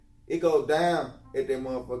It go down at that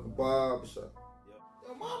motherfucking barber shop.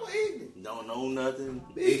 Your mama ignorant. Don't know nothing.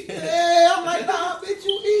 Bitch, yeah, I'm like, nah, bitch,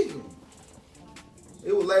 you ignorant.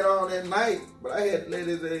 It was later on that night, but I had to let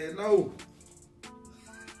his ass know.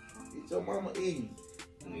 Bitch, your mama ignorant.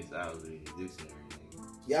 Niggas out reading the dictionary, nigga.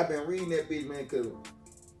 Yeah, I been reading that bitch, man, cause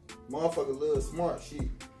motherfuckers love smart shit.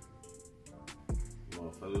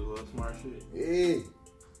 Motherfuckers love smart shit. Yeah.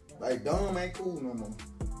 Like dumb ain't cool no more.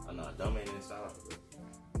 I know, dumb ain't in style, bro.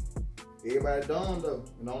 Everybody dumb though.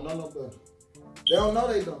 And don't know no better. They don't know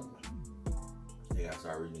they dumb. They gotta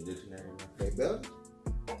start reading the dictionary, bro. They better.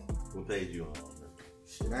 What page you on, bro?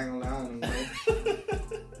 Shit, I ain't gonna lie, I don't even know.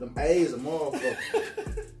 Them A's are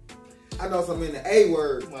motherfuckers. I know some in the A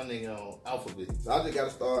word. My nigga on alphabet. So I just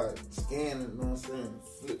gotta start scanning, you know what I'm saying?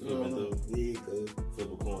 Flipping through. Yeah, cause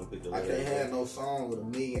flip a coin, pick the I can't have no song with a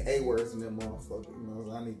million A words in that motherfucker. You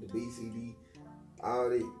know, I need the B, C, D, all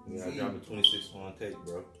that. Yeah, I dropped a 26 on tape,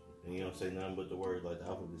 bro. And you don't say nothing but the word like the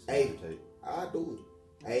alphabet. A. Tape. I do it.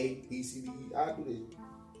 A, B, C, D, E. I do this.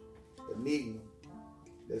 Enigma.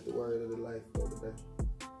 That's the word of the life for today.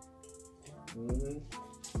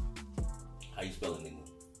 How you spell enigma?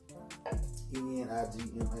 Enigma.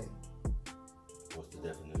 What's the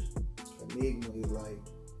definition? Enigma is like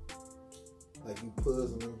you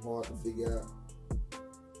puzzling, hard to figure out.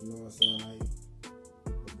 You know what I'm saying? Like a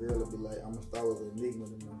girl will be like, I'm gonna start with an enigma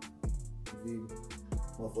to me. If you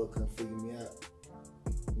motherfucker couldn't figure me out.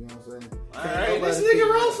 You know what I'm saying? Alright, this nigga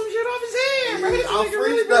rolled some shit off his head, bro. This I'm nigga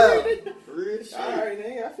really freestyle. Real shit. Alright,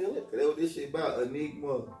 nigga, I feel it. That's what this shit about,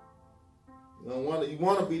 enigma. You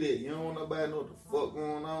wanna be that. You don't want nobody to know what the fuck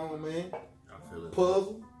going on, man. I feel it.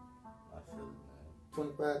 Puzzle. I feel it, man.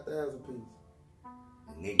 25,000 pieces.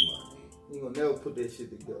 Enigma, man. You gonna never put that shit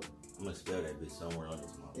together. I'm gonna spell that bitch somewhere on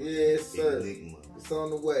this month. Yes, sir. Enigma. It's on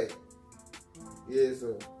the way. Yes,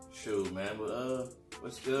 sir. Shoot, man, but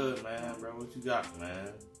what's good, man, bro? What you got,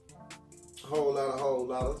 man? Whole lot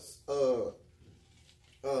of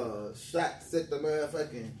shots at the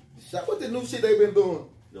motherfucking shot. What the new shit they been doing?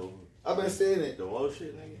 I've been saying it. The woe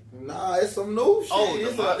shit, nigga? Nah, it's some new shit. Oh,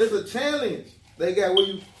 it's a challenge. They got where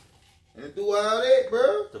you and do all that,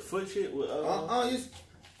 bro. The foot shit with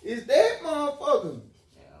it's that motherfucker.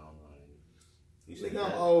 Yeah, I don't know. You Nigga, that?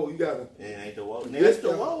 I'm old. You gotta. It ain't the woe. Nigga, it's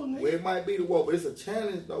the woe, nigga. Well, it might be the woe, but it's a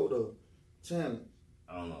challenge though. The challenge.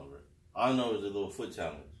 I don't know, bro. All I know is a little foot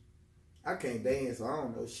challenge. I can't dance, so I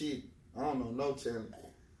don't know shit. I don't know no challenge.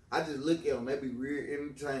 I just look at them. They be real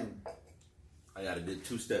entertaining. I got a good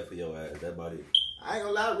 2-step for your ass. That about it. I ain't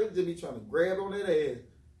gonna lie, I really just be trying to grab on that ass.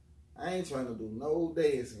 I ain't trying to do no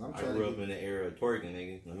dancing. I grew up in the era of twerking,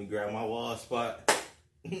 nigga. Let me grab my wall spot,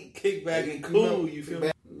 kick back and cool. You feel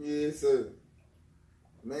me? Yes, sir.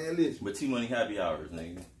 Man, listen. But T-Money happy hours,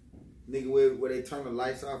 nigga. Nigga, where they turn the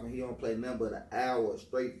lights off and he don't play nothing but an hour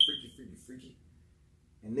straight freaky.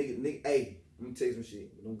 And nigga, hey, let me tell you some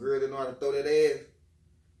shit. Them girls that know how to throw that ass,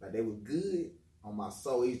 like they was good. On my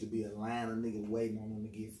soul, it used to be a line of niggas waiting on them to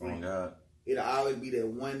get free. Oh, God. It'll always be that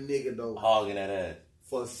one nigga, though. Hogging that ass.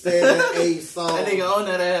 For 7, 8 songs. That nigga on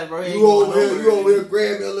that ass, bro. You over here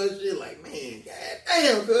grabbing a little shit like, man,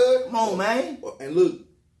 goddamn, cuz. Come on, man. And look,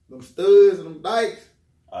 them studs and them dykes.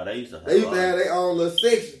 Oh, they used to have their own little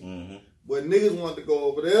section. Mm-hmm. But niggas wanted to go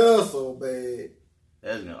over there so bad.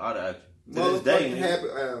 That's gonna auto action. To this Motherfucking day, happy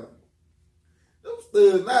hour. Them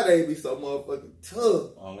studs now they be so motherfucking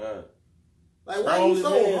tough. Oh, God. Like, why you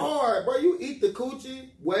so hard, bro? You eat the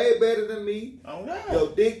coochie way better than me. Oh, God.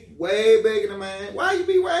 Your dick way bigger than mine. Why you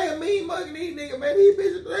be riding me, mugging these niggas, man? These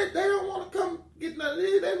bitches, they don't want to come get none of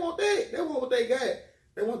this. They want that. They want what they got.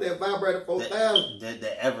 They want that vibrator 4000.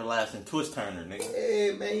 That everlasting twist turner, nigga.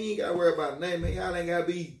 Yeah, man, you ain't got to worry about nothing, man. Y'all ain't got to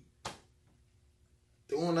be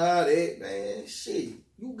doing all that, man. Shit.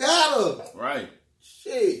 You gotta. Right.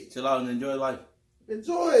 Shit. Chill out and enjoy life.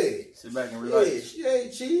 Enjoy it. Sit back and relax. Yeah, she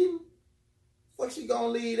ain't cheating. Fuck, she gonna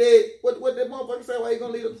leave that? What that motherfucker say? Why you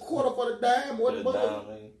gonna leave a quarter for the dime? What the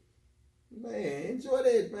motherfucker? Man, enjoy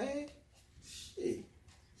that, man. Shit.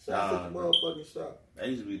 Shout out to the motherfucking shop. That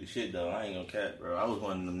used to be the shit, though. I ain't gonna cap, bro. I was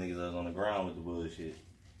one of them niggas that was on the ground with the bullshit.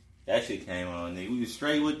 That shit came on, nigga. We was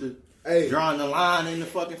straight with the drawing the line in the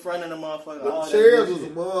fucking front of the motherfucker. The chairs was a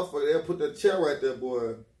motherfucker. They put that chair right there,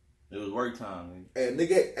 boy. It was work time, nigga. And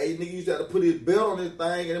nigga used to have to put his belt on his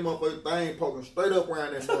thing, and that motherfucking thing poking straight up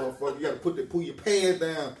around that motherfucker. You got to pull your pants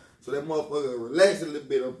down so that motherfucker relax a little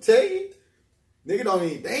bit. I'm telling you, nigga don't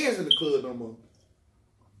even dance in the club no more.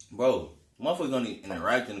 Bro, motherfuckers don't even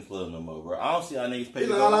interact in the club no more, bro. I don't see how niggas pay.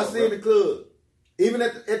 That's all I see in the club. Even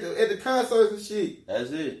at the concerts and shit.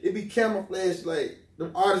 That's it. It be camouflage, like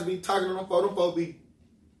them artists be talking to them folks be,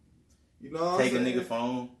 you know what Take I'm saying? a nigga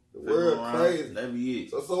phone. The world crazy. That be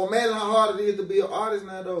it. So imagine how hard it is to be an artist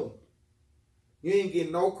now, though. You ain't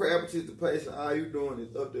getting no crap participation. All you doing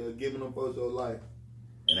is up there giving them folks your life.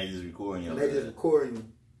 And they just recording you. And they just recording you.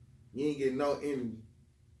 You ain't getting no energy.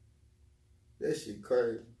 That shit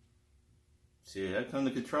crazy. Shit, that come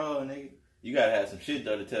to control, nigga. You gotta have some shit,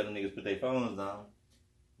 though, to tell them niggas put their phones down.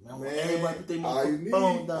 Man, everybody put their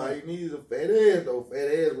phones down. All you need is a fat ass, though. Fat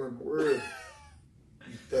ass run the world.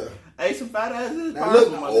 Hey, some fat ass is now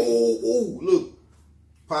look, look.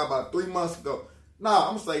 Probably about 3 months ago. Nah,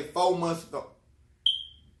 I'm gonna say 4 months ago.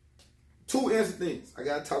 2 incidents I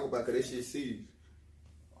gotta talk about because that shit serious.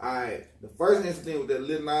 Alright, the first incident was that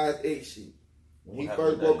Lil Nas X shit. When he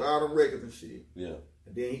first broke all the records and shit. Yeah.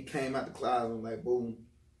 And then he came out the closet and like, boom.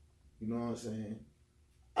 You know what I'm saying?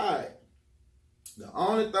 Alright. The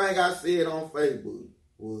only thing I said on Facebook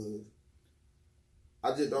was,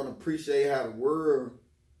 I just don't appreciate how the world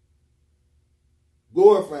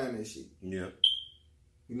glorifying this shit. Yeah.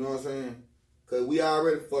 You know what I'm saying? Because we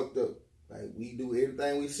already fucked up. Like, we do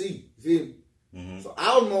everything we see. You feel me? Mm-hmm. So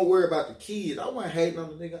I was more worried about the kids. I wasn't hating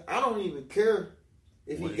on the nigga. I don't even care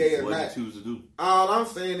if he gay or not. What he choose to do? All I'm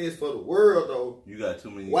saying is for the world, though. You got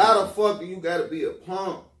too many. Why the fuck do you got to be a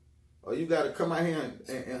punk? Or you got to come out here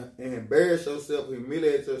and embarrass yourself,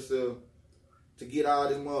 humiliate yourself to get all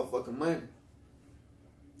this motherfucking money?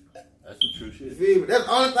 That's some true shit. You feel me? That's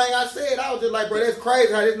the only thing I said. I was just like, bro, that's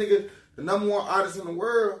crazy how this nigga, the number one artist in the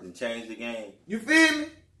world, and change the game. You feel me?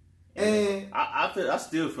 And I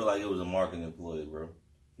still feel like it was a marketing ploy, bro.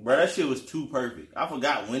 Bro, that shit was too perfect. I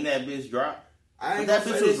forgot when that bitch dropped. That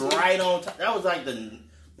bitch was right on time. That was like the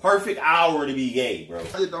perfect hour to be gay, bro.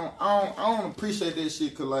 I don't appreciate that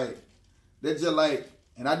shit, cause like that's just like,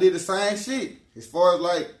 and I did the same shit as far as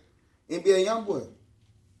like NBA YoungBoy.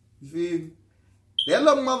 You feel me? That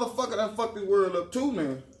little motherfucker done fucked this world up too,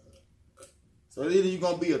 man. So either you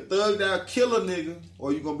gonna be a thugged out killer nigga,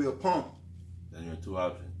 or you gonna be a punk. Then your 2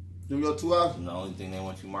 options. Them your 2 options. And the only thing they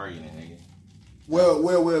want you marketing, nigga. Well,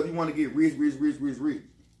 if you want to get rich.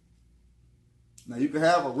 Now you can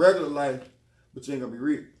have a regular life, but you ain't gonna be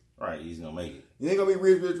rich. Right, he's gonna make it. You ain't gonna be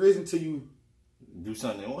rich until you do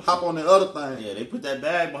something. Hop on the other thing. Yeah, they put that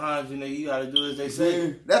bag behind you, nigga. You gotta do as they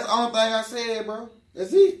say. That's the only thing I said, bro.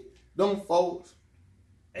 That's it. Them folks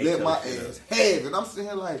let my ass have it. I'm sitting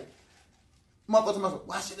here like, motherfucker,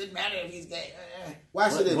 why should it matter if he's gay? Why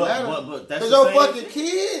should it matter? Because your fucking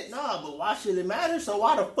kid. Nah, but why should it matter? So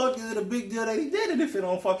why the fuck is it a big deal that he did it if it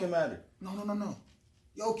don't fucking matter? No.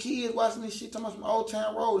 Your kid watching this shit talking about some Old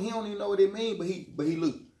Town Road. He don't even know what it mean, but he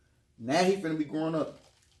look. Now he finna be growing up.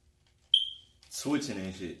 Switching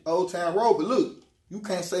and shit. Old Town Road, but look, you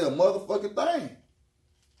can't say a motherfucking thing.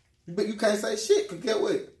 You can't say shit, cause get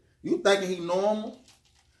what? You thinking he normal?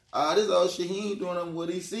 This old shit, he ain't doing nothing what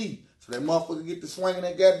he see. So that motherfucker get to swinging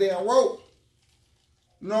that goddamn rope.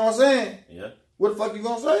 You know what I'm saying? Yeah. What the fuck you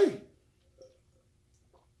gonna say?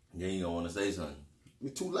 Yeah, you gonna want to say something.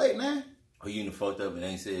 It's too late now. Oh, you done fucked up and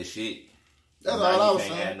ain't said shit. That's all I was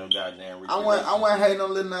saying. Had no goddamn I wasn't hating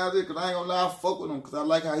on Lil Nas X, because I ain't gonna lie, I fuck with him, because I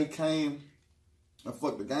like how he came and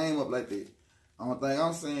fucked the game up like that. Only thing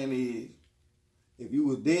I'm saying is, if you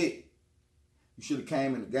was dead, you should have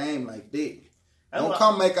came in the game like that. Don't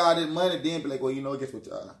come make all this money, then be like, well, you know, guess what,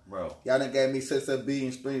 y'all? Bro. Y'all done gave me 6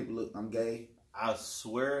 billion streams, but look, I'm gay. I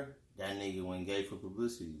swear that nigga went gay for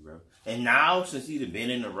publicity, bro. And now, since he done been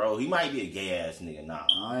in the road, he might be a gay ass nigga now.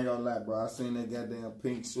 I ain't gonna lie, bro. I seen that goddamn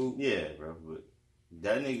pink suit. Yeah, bro, but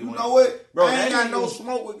that nigga You know what? Bro, I ain't got no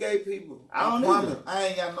smoke with gay people. I don't know. I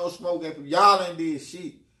ain't got no smoke with gay people. Y'all ain't did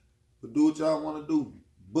shit. But do what y'all want to do.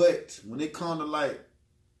 But when it come to like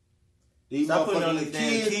these motherfucking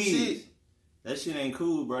kids shit, that shit ain't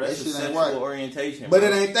cool, bro. That's a sexual orientation. But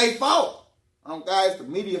it ain't their fault. Guys, the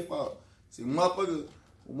media fault. See,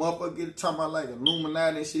 motherfucker get talking about like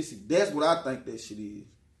Illuminati and shit. See, that's what I think that shit is.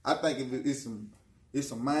 I think it's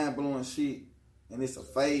some mind blowing shit, and it's a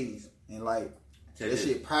phase, and like that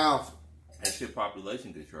shit powerful. That shit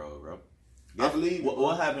population control, bro. I believe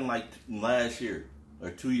what happened like last year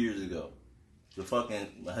or 2 years ago. The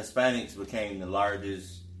fucking Hispanics became the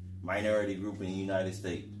largest minority group in the United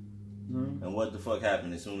States. Mm-hmm. And what the fuck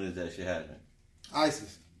happened as soon as that shit happened?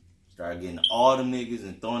 ISIS. Started getting all them niggas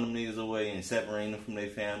and throwing them niggas away and separating them from their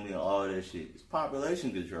family and all that shit. It's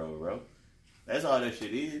population control, bro. That's all that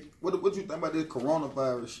shit is. What you think about this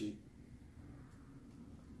coronavirus shit?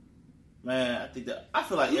 Man, I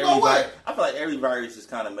feel like every virus is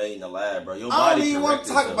kind of made in the lab, bro. Your body. I don't even want to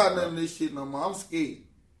talk about none of this shit no more. I'm scared.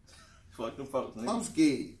 Fuck them folks, nigga. I'm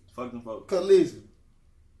scared. Fuck them folks. Cause listen,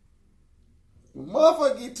 when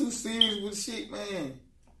motherfucker get too serious with shit, man.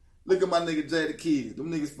 Look at my nigga Jada Kidd.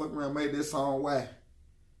 Them niggas fucking around made that song Why.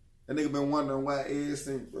 That nigga been wondering why ever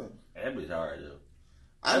since, bro. That bitch hard though.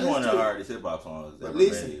 I That's one of listen the to it. hardest hip hop songs But ever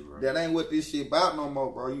listen, made, bro. that ain't what this shit about no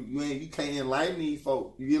more, bro. You can't enlighten these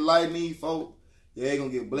folk. You enlighten these folk, you ain't gonna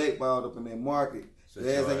get blackballed up in that market. Shut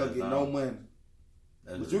Your ass your ain't gonna ass get down. no money.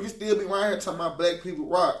 That's But it. you can still be around here talking about black people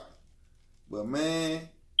rock. But man,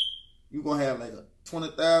 you gonna have like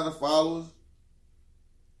 20,000 followers.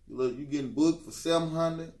 Look, you getting booked for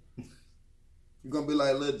 700. You gonna be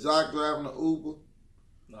like Lil Jock driving an Uber.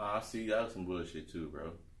 Nah, I see that was some bullshit too,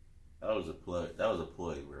 bro. That was a ploy. That was a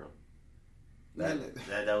ploy, bro. That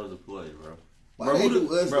was a ploy, bro. Why Bro, they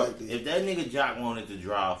do us bro, like this? if that nigga Jock wanted to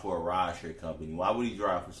drive for a rideshare company, why would he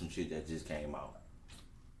drive for some shit that just came out?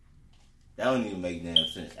 That don't even make damn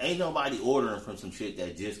sense. Ain't nobody ordering from some shit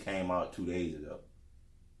that just came out 2 days ago.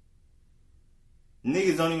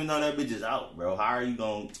 Niggas don't even know that bitch is out, bro. How are you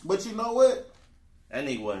gonna... But you know what? That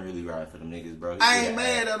nigga wasn't really riding for them niggas, bro. He I did ain't that.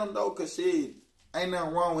 mad at them though, cause shit, ain't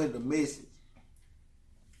nothing wrong with the message.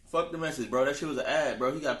 Fuck the message, bro. That shit was an ad,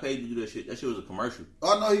 bro. He got paid to do that shit. That shit was a commercial.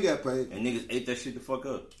 I know he got paid, And niggas ate that shit the fuck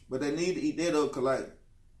up. but they need to eat that up, cause like,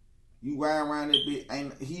 you riding around that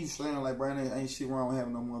bitch, he's saying like, bro, ain't shit wrong with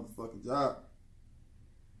having no motherfucking job.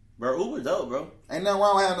 Bro, Uber dope, bro. Ain't nothing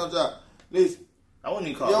wrong with having no job. Listen, I wouldn't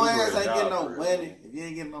even call your Uber ass a ain't job getting no for real. money. If you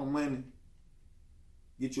ain't getting no money,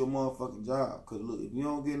 get you a motherfucking job. Cause look, if you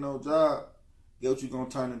don't get no job, get what you gonna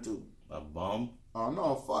turn into? A bum? Oh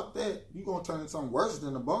no, fuck that. You gonna turn into something worse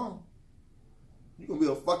than a bum. You gonna be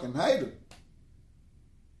a fucking hater.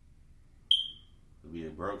 To be a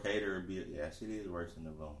broke hater or be a... Yeah, shit is worse than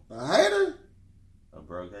a bum. A hater? A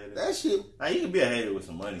broke hater? That shit, Now, you can be a hater with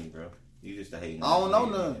some money, bro. You just a hating. I don't know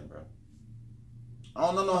nigga, none. bro. I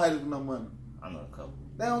don't know no haters with no money. I know a couple.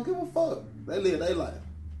 They don't give a fuck. They live their life.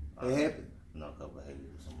 They happy. I know a couple of haters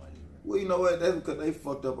with some money, bro. Well, you know what? That's because they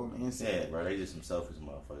fucked up on the inside. Yeah, bro. They just some selfish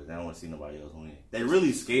motherfuckers. They don't want to see nobody else win. They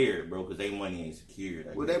really scared, bro, because their money ain't secured.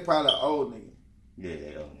 I Well, guess. they probably old nigga. Yeah,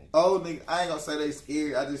 they own it. Old nigga, I ain't gonna say they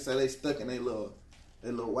scared. I just say they stuck in their little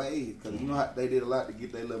ways. Because you know how they did a lot to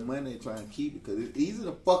get their little money and try and keep it. Because it's easy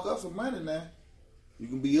to fuck up some money now. You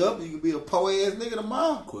can be up, you can be a poor ass nigga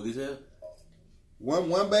tomorrow. Quick as hell?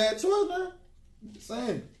 One bad choice now. Just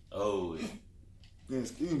saying. Oh, yeah. Yeah,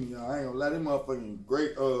 excuse me, y'all. I ain't gonna lie. Them motherfucking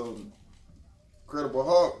great, Incredible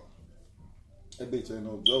Hulk. That bitch ain't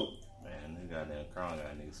no joke. Man, this goddamn crown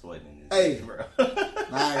got niggas sweating in this Hey. bitch, bro.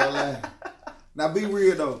 Nah, I ain't gonna lie. Now be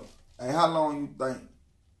real though. Hey, how long you think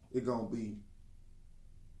it gonna be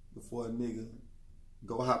before a nigga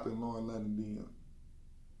go hop in Lauren London DM?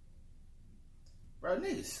 Bro,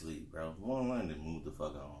 niggas sleep, bro. Lauren London move the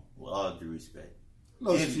fuck on. With all due respect.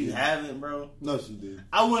 No, if she you did. haven't, bro, No, she did.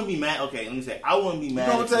 I wouldn't be mad. Okay, let me say, I wouldn't be You mad.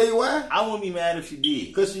 gonna if tell you why? I wouldn't be mad if she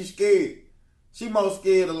did. Cause she's scared. She more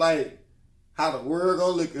scared of like how the world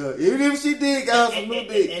gonna look at her. Even if she did got her some new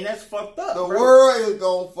dick, And that's fucked up, the bro. world is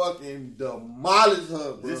gonna fucking demolish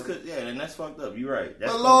her, bro. Just 'cause- yeah, and that's fucked up. You're right.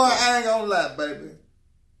 That's But fucked Lord, up. I ain't gonna lie, baby.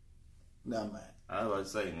 Nah, man. I was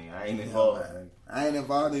about to say, nigga, I ain't Nah, involved. man. I ain't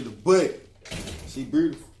involved either, but she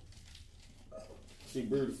beautiful. She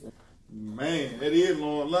beautiful. Man, that is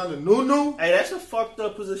Lauren London. No. Hey, that's a fucked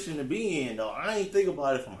up position to be in, though. I ain't think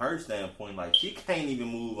about it from her standpoint. Like, she can't even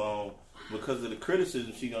move on because of the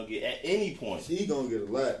criticism she gonna get at any point. She gonna get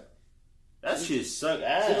a lot. That shit suck She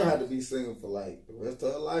gonna have ass. to be single for like the rest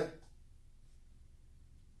of her life.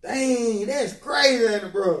 Dang, that's crazy, ain't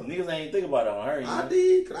it, bro? Niggas ain't think about it on her, you I know?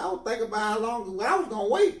 did, cause I was thinking about how long I was gonna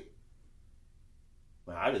wait.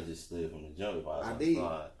 Man, I just slid from the jump if I was I on did. the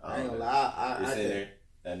slide. I ain't gonna lie. Just I sitting did. there.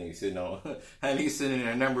 That nigga sitting on. That nigga sitting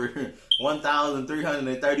there number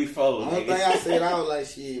 1,334. Only Nigga. thing I said, I was like,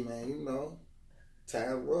 shit, man, you know,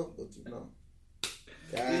 time rough, but you know.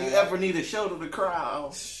 Do you ever need a show to the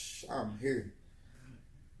crowd? I'm here.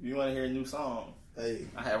 You want to hear a new song? Hey,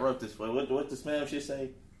 I had wrote this for what the spam shit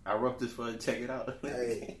say? I wrote this for check it out.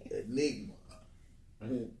 hey, Enigma.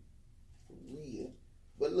 Real.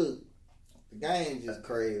 But look, the game just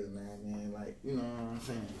crazy now, man. Like, you know what I'm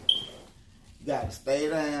saying? You gotta stay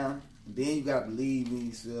down, and then you gotta believe in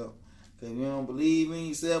yourself. Cause if you don't believe in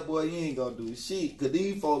yourself, boy, you ain't gonna do shit. Cause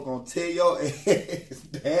these folks gonna tear your ass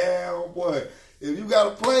down, boy. If you got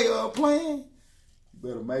a player or a plan, you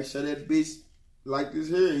better make sure that bitch like this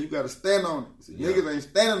here, you gotta stand on it. See, Yeah. niggas ain't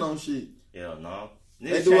standing on shit. Hell no.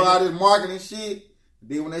 They Niggas do all change- this marketing shit.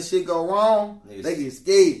 Then when that shit go wrong, Niggas- they get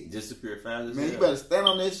scared. disappear fast as Man, you hell. better stand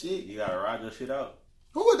on that shit. You gotta ride your shit out.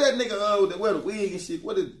 Who was that nigga with the, wear the wig and shit?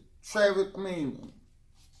 What is Travis? I mean,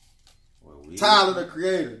 Well, we- Tyler, the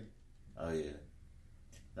creator. Oh yeah.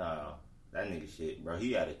 No, that nigga shit, bro.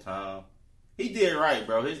 He out of time. He did right,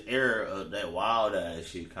 bro. His era of that wild ass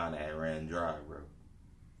shit kind of had ran dry, bro.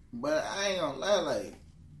 But I ain't gonna lie, like,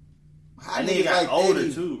 How That nigga got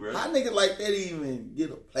older too, bro. How niggas like that even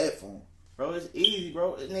get a platform? Bro, it's easy,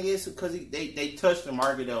 bro. Nigga, it's because they touched the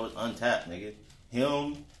market that was untapped, nigga.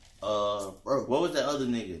 Him, bro. What was that other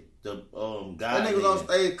nigga? The guy. That nigga was on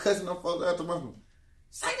stage cussing them folks out the motherfucker.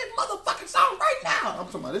 Say this motherfucking song right now. I'm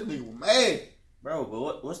talking about this nigga was mad. Bro, but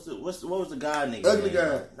what was the guy nigga? Ugly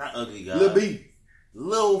guy. Not ugly guy. Lil B.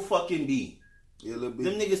 Lil fucking B. Yeah, Lil B.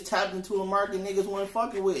 Them niggas tapped into a market niggas weren't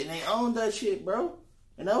fucking with, and they owned that shit, bro.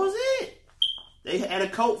 And that was it. They had a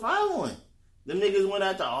cult following. Them niggas went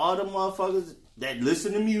after all the motherfuckers that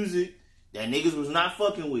listen to music that niggas was not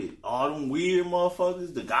fucking with. All them weird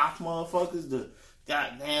motherfuckers, the goth motherfuckers, the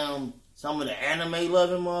goddamn, some of the anime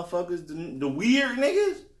loving motherfuckers, the weird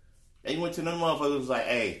niggas. They went to them motherfuckers was like,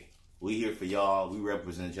 hey, we here for y'all. We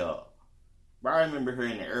represent y'all. But I remember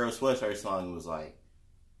hearing the Earl Sweatshirt song. It was like,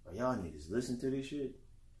 bro, y'all niggas listen to this shit?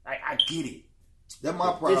 I get it. That's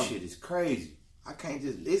my problem. This shit is crazy. I can't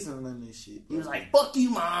just listen to this shit. Bro. He was like, fuck you,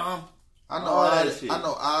 mom. I know all that shit. I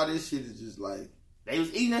know all this shit is just like... They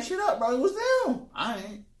was eating that shit up, bro. It was them. I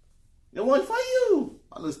ain't. It wasn't for you.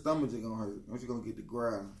 My little stomach just gonna hurt. Once you gonna get the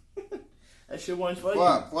ground. That shit wasn't for you.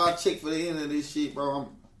 Before I check for the end of this shit, bro,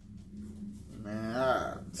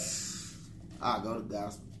 I'll go to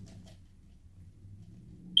gospel.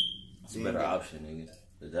 It's a better option, nigga.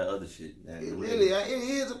 Cause that other shit. It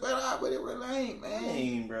is a better option, but it really ain't, man. It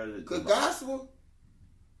ain't, bro. Cause gospel,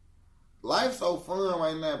 life's so fun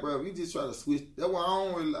right now, bro. If you just try to switch, that's why I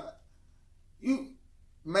don't really like. You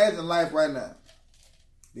imagine life right now,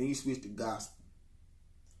 then you switch to gospel.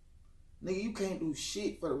 Nigga, you can't do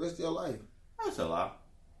shit for the rest of your life. That's a lie.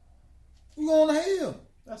 You going to hell.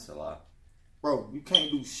 That's a lie. Bro, you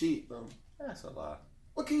can't do shit, bro. That's a lie.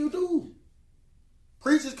 What can you do?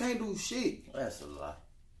 Preachers can't do shit. That's a lie.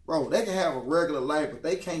 Bro, they can have a regular life, but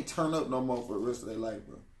they can't turn up no more for the rest of their life,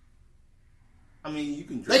 bro. I mean, you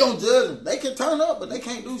can. They gonna judge them. They can turn up, but they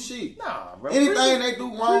can't do shit. Nah, bro. Anything they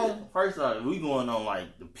do wrong. First off, we going on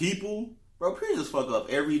like the people. Bro, preachers fuck up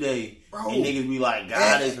every day. Bro, and niggas be like,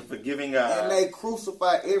 God is a forgiving God. And they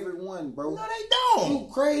crucify everyone, bro. No, they don't. You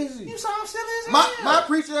crazy. You sound silly as hell. My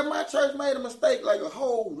preacher at my church made a mistake like a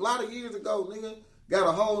whole lot of years ago, nigga. Got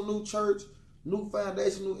a whole new church, new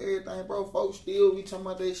foundation, new everything, bro. Folks still be talking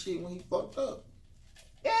about that shit when he fucked up.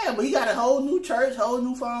 Yeah, but he got a whole new church, whole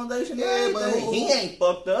new foundation. Yeah, but he ain't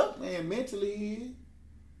fucked up. Man, mentally he is.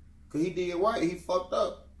 Cause he did right. He fucked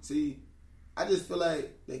up. See, I just feel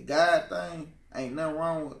like the God thing ain't nothing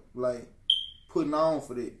wrong with like putting on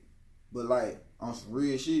for that. But like on some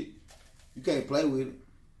real shit, you can't play with it.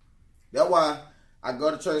 That's why I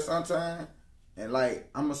go to church sometimes and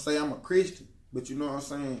like I'm gonna say I'm a Christian, but you know what I'm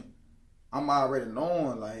saying? I'm already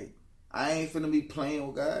knowing like I ain't finna be playing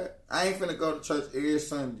with God. I ain't finna go to church every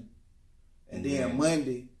Sunday. And then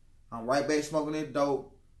Monday, I'm right back smoking that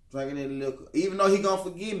dope, drinking that liquor. Even though he gonna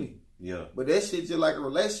forgive me. Yeah. But that shit just like a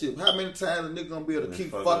relationship. How many times a nigga gonna be able to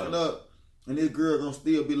keep fucking up and this girl gonna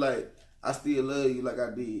still be like, I still love you like I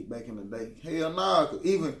did back in the day? Hell nah, cause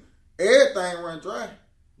even everything run dry.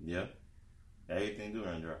 Yeah. Everything do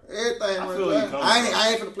run dry. Everything run dry. I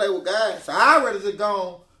ain't finna play with guys. So I'd rather just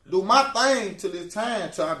go do my thing till this time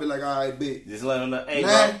till I be like, all right, bitch. Just let them know, hey,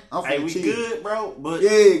 bro, hey, we good, bro. But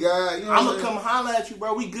yeah, God, you know I'm gonna come holler at you,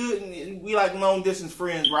 bro. We good, and we like long distance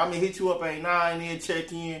friends, bro. I'm gonna hit you up at 9 and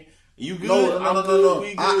check in. You good? No.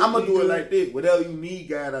 We good. I'm gonna do it like this. Whatever you need,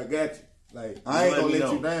 God, I got you. Like, I ain't gonna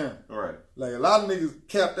let you down. Right. Like, a lot of niggas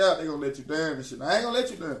capped out, they gonna let you down and shit. I ain't gonna let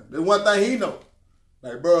you down. There's one thing he know.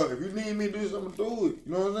 Like, bro, if you need me to do something, do it.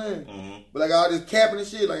 You know what I'm saying? Mm-hmm. But like, all this capping and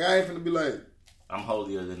shit, like, I ain't finna be like, I'm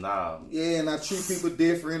holier than thou. Yeah, and I treat people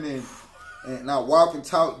different and I walk and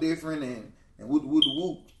talk different and whoop.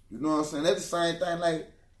 You know what I'm saying? That's the same thing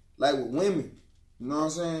like with women. You know what I'm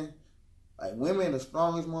saying? Like, women the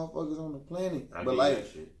strongest motherfuckers on the planet. But like,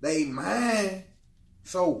 they mind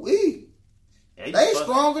so weak. Yeah, they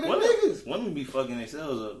stronger than niggas. Women be fucking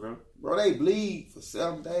themselves up, bro. Bro, they bleed for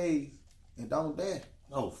 7 days and don't die.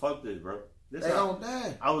 No, fuck this, bro. They don't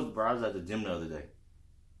die. I was at the gym the other day.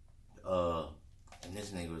 And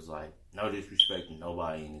this nigga was like, no disrespect to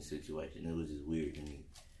nobody in this situation. It was just weird to me.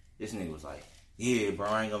 This nigga was like, yeah, bro,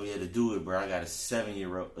 I ain't gonna be able to do it, bro. I got a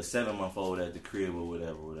 7-month-old at the crib or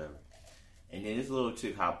whatever. And then this little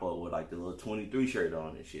chick hop up with like the little 23 shirt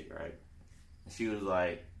on and shit, right? And she was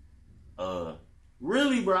like,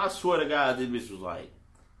 really, bro? I swear to God, this bitch was like,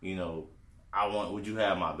 you know, would you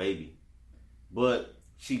have my baby? But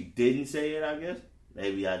she didn't say it, I guess.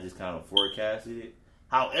 Maybe I just kind of forecasted it.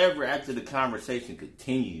 However, after the conversation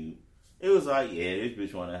continued, it was like, yeah, this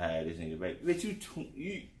bitch want to have this nigga back. Bitch,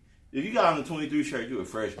 if you got on the 23 shirt, you a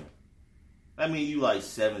freshman. I mean, you like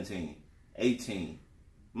 17, 18.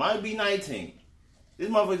 might be 19. This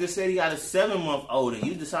motherfucker just said he got a 7-month-old, and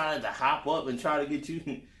you decided to hop up and try to get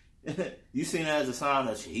you. You seen that as a sign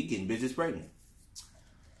of shit. He getting bitches pregnant.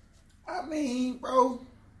 I mean, bro.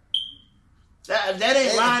 That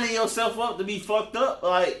ain't lining yourself up to be fucked up.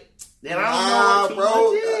 Like, then I don't know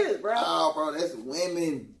what too much is, bro. Nah, bro, that's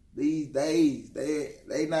women these days.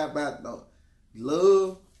 They not about no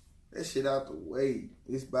love. That shit out the way.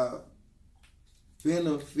 It's about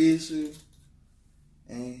beneficial.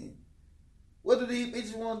 And what do these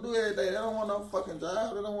bitches want to do every day? They don't want no fucking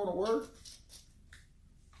job. They don't want to work.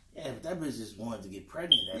 Yeah, but that bitch just wanted to get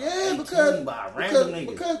pregnant. Yeah, because by a random nigga.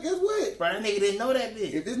 Because guess what? Bro, that nigga didn't know that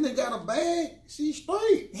bitch. If this nigga got a bag, she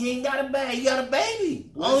straight. He ain't got a bag. He got a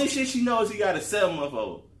baby. What? Only shit she knows he got a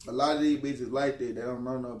 7-month-old. A lot of these bitches like that. They don't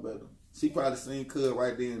know no better. She probably seen Cud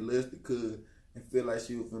right there and listed Cud and feel like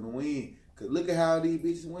she was finna win. Cause look at how these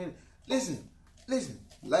bitches win. Listen,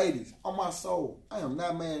 ladies, on my soul, I am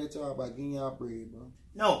not mad at y'all about getting y'all bread, bro.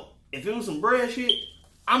 No, if it was some bread shit,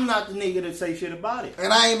 I'm not the nigga to say shit about it.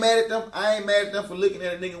 And I ain't mad at them. I ain't mad at them for looking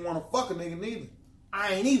at a nigga and want to fuck a nigga neither.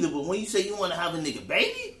 I ain't either, but when you say you want to have a nigga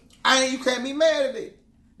baby, you can't be mad at it.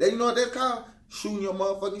 That, you know what that's called? Shooting your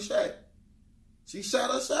motherfucking shot. She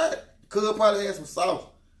shot her shot. Could probably had some sauce.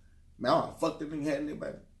 Man, I want to fuck that nigga had a nigga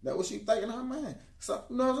baby. That's what she thinking in her mind. So,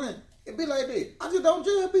 you know what I'm saying? It be like that. I just don't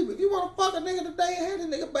judge people. If you want to fuck a nigga today and have a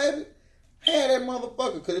nigga baby, have that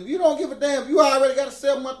motherfucker. Because if you don't give a damn, if you already got a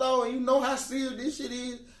 7-month-old and you know how serious this shit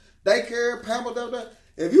is, daycare, pamper, that.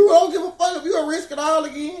 If you don't give a fuck, if you gonna risk it all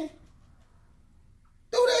again,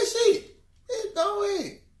 do that shit. Yeah, go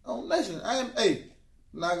ahead. Listen, I'm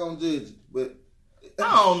not gonna judge you, but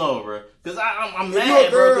I don't know, bro. Because I'm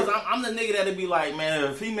mad, bro. Because I'm the nigga that'd be like, man, if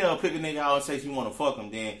a female pick a nigga out and say she want to fuck him,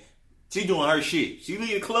 then she doing her shit. She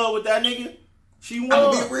leave the club with that nigga, she won.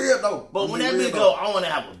 I'm gonna be real, though. But when that bitch go, I want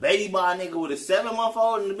to have a baby by a nigga with a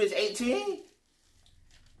 7-month-old and the bitch 18,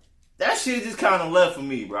 that shit just kind of left for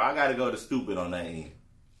me, bro. I got to go to stupid on that end.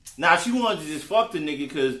 Now, she wanted to just fuck the nigga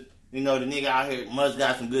because, you know, the nigga out here must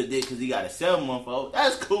got some good dick because he got a 7-month-old.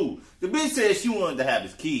 That's cool. The bitch said she wanted to have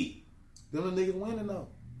his kid. Them the niggas winning, though.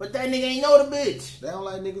 But that nigga ain't know the bitch. They don't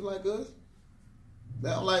like niggas like us. They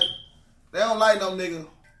don't like no nigga.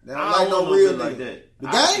 They don't like no real nigga. Like that. The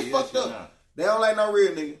game fucked up. Now. They don't like no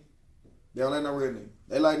real nigga. They don't like no real nigga.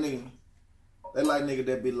 They like nigga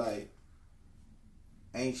that be like,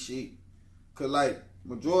 ain't shit. Cause like,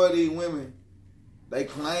 majority of women, they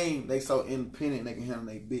claim they so independent they can handle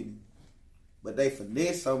their business. But they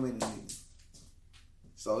finesse so many niggas.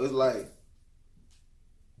 So it's like,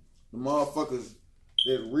 the motherfuckers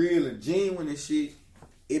that's real and genuine and shit,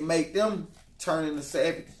 it make them turn into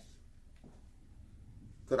savages.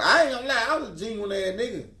 Cause I ain't gonna lie, I was a genuine ass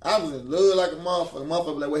nigga. I was in love like a motherfucker.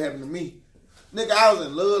 Motherfucker like what happened to me. Nigga, I was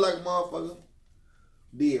in love like a motherfucker.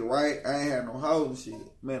 Did right. I ain't had no hoes and shit.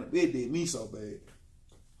 Man, the bitch did me so bad.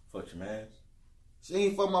 Fuck your man. She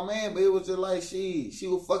ain't fuck my man, but it was just like she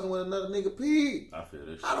was fucking with another nigga, period. I feel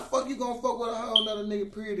this shit. How the fuck you gonna fuck with a whole another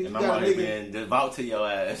nigga, period? And I'm out here being devout to your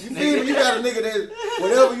ass. You feel me? You got a nigga that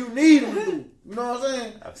whatever you need him to do. You know what I'm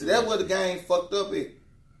saying? So that's what the game fucked up at.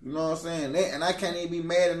 You know what I'm saying? And I can't even be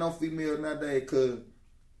mad at no females nowadays because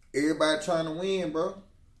everybody trying to win, bro.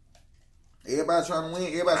 Everybody trying to win.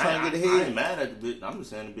 Everybody trying to get ahead. I ain't mad at the bitch. I'm just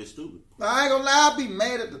saying the bitch stupid. Now, I ain't gonna lie. I be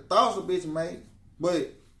mad at the thoughts of bitch make.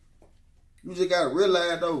 But you just gotta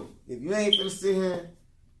realize, though, if you ain't finna sit here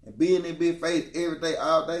and be in that bitch face every day,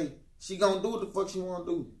 all day, she gonna do what the fuck she wanna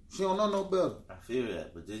do. She don't know no better. I feel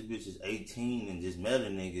that. But this bitch is 18 and just met a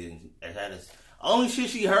nigga and had his... Only shit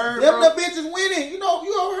she heard, them bro. the bitches winning. You know,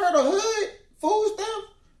 you ever heard of hood food stamps?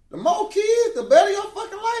 The more kids, the better your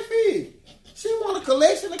fucking life is. She want a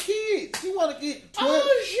collection of kids. She want to get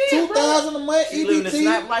 2,000 a month. She living the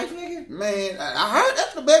snap life, nigga. Man, I heard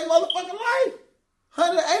that's the best motherfucking life.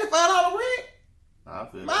 $185 rent. I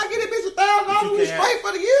feel. Man, I get that bitch $1,000 straight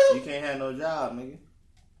for the year. You can't have no job, nigga.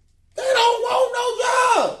 They don't want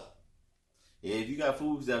no job. Yeah, if you got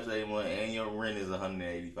food stamps every month and your rent is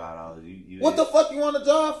 $185, you what the fuck you want a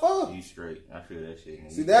job for? You straight. I feel that shit.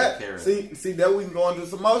 Nigga. See that we can go into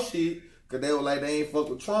some more shit because they were like they ain't fuck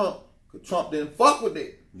with Trump because Trump didn't fuck with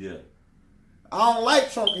it. Yeah. I don't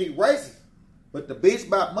like Trump. He racist, but the bitch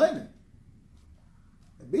about money.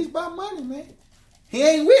 The bitch about money, man. He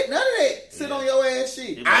ain't with none of that. Sit on your ass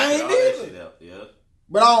shit. I ain't either. Yeah.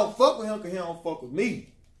 But I don't fuck with him because he don't fuck with me.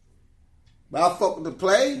 But I fuck with the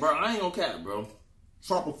play. Bro, I ain't gonna cap, bro.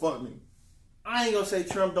 Trump will fuck me. I ain't gonna say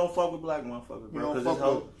Trump don't fuck with black motherfuckers, bro.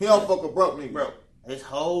 He don't fuck with broke niggas. Bro, his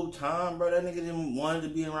whole time, bro, that nigga didn't wanted to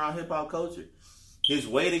be around hip-hop culture. His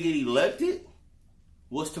way to get elected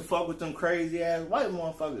was to fuck with them crazy-ass white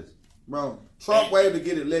motherfuckers. Bro, Trump waited to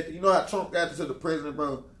get elected. You know how Trump got to the president,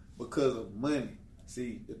 bro? Because of money.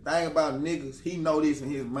 See, the thing about niggas, he know this in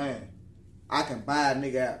his mind. I can buy a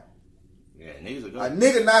nigga out. Yeah, niggas are good. A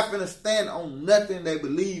nigga not finna stand on nothing they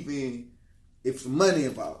believe in if some money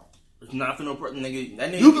involved. It's not for no nigga.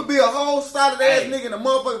 That nigga. You could be a whole solid ass nigga and a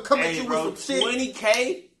motherfucker come at you with some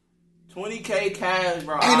shit. 20K cash,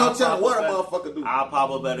 bro. Ain't no telling what a motherfucker do. I'll pop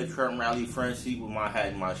up at a Trump rally front seat with my hat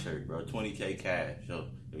and my shirt, bro. 20K cash. So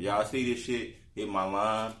if y'all see this shit, hit my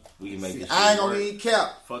line. We can make this shit I ain't work. gonna even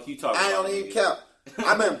cap. Fuck you talking I ain't about. gonna even cap.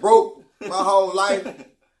 I've been broke my whole life.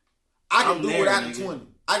 I can do without the 20.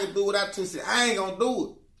 I can do without 20. I ain't gonna do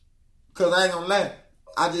it. Cause I ain't gonna lie.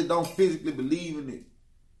 I just don't physically believe in it.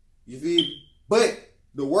 You feel me? But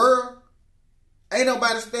the world, ain't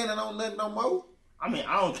nobody standing on nothing no more. I mean,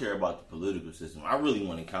 I don't care about the political system. I really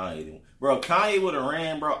wanted Kanye to. Bro, Kanye would have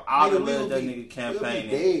ran, bro. I would have let that nigga campaign.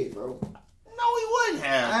 He'll be dead, bro. No, he wouldn't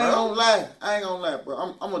have, bro. I ain't gonna lie,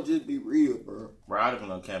 bro. I'm gonna just be real, bro. Bro, I'd have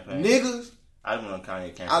been on campaign. Niggas. I'd have been on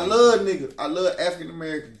Kanye campaign. I love niggas. I love African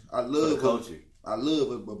Americans. I love the culture. I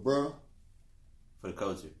love it, but bro. For the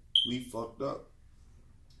culture. We fucked up.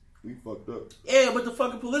 Yeah, but the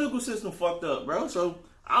fucking political system fucked up, bro. So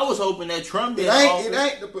I was hoping that Trump did. It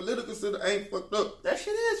ain't the political system ain't fucked up. That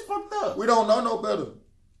shit is fucked up. We don't know no better,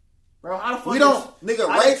 bro. How the fuck? We don't, nigga.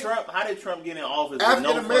 How did Trump get in office with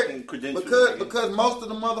no fucking credentials? Because most of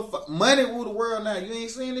the motherfuckers money rule the world now. You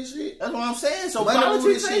ain't seeing this shit. That's what I'm saying. So money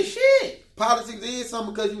politics ain't shit. Politics is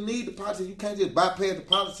something because you need the politics. You can't just bypass the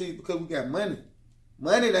politics because we got money.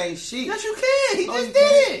 Money ain't shit. Yes, you can. He just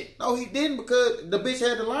did. No, he didn't because the bitch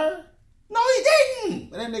had to learn. No, he didn't.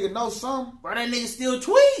 But that nigga knows something. Bro, that nigga still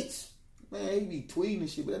tweets. Man, he be tweeting and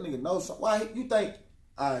shit, but that nigga knows something. Why you think?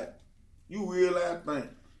 You realize think?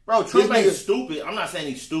 Bro, Trump ain't stupid. I'm not saying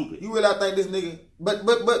he's stupid. You realize think this nigga? But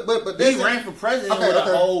he ran for president with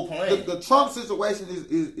a whole plan. The Trump situation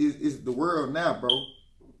is the world now, bro.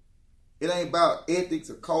 It ain't about ethics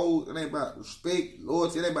or codes. It ain't about respect,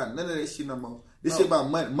 loyalty. It ain't about none of that shit no more. This shit about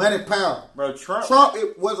money, power. Bro, Trump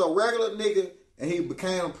it was a regular nigga, and he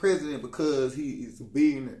became a president because he is a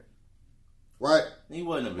billionaire. Right? He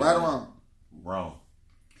wasn't a billionaire. Right or wrong? Wrong.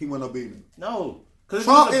 He wasn't a billionaire. No. Because if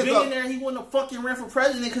he was a billionaire, he wouldn't have fucking ran for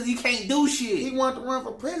president because he can't do shit. He wanted to run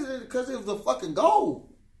for president because it was a fucking goal.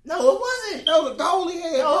 No, it wasn't. That was a goal he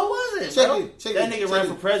had. No, it wasn't. Check that nigga ran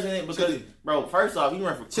for president because, bro, first off, he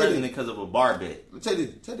ran for president because of a bar bet. Check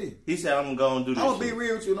this. He said, I'm going to go and do this. I'm going to be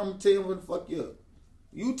real with you and I'm going to tell you what the fuck you up.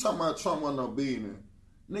 You talking about Trump wasn't no billionaire.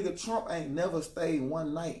 Nigga, Trump ain't never stayed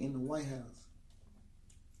one night in the White House.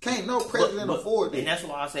 Can't no president afford that. And that's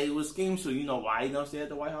why I say it was scheme. So you know why he don't stay at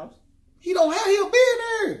the White House? He a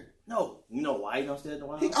billionaire. No. You know why he don't stay at the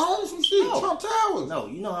White House? He owns some shit. No. Trump Towers. No.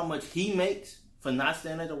 You know how much he makes for not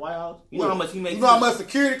staying at the White House? You know how much he makes? You know how much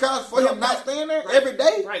security costs for him not staying there every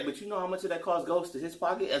day? Right, but you know how much of that cost goes to his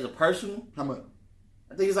pocket as a personal? How much?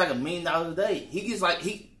 I think it's like $1 million a day. He gets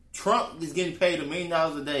Trump is getting paid $1 million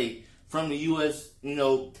a day from the U.S.,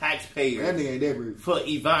 taxpayer. That nigga ain't that rich. For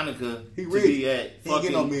Ivanka to be at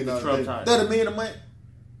fucking no the Trump time. $30 million a month?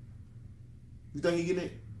 You think he get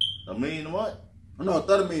it? $1 million a month? No,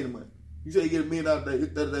 $30 million a month. You say you get $1 million a day.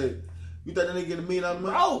 It's 30 days. You think that nigga get $1 million a month?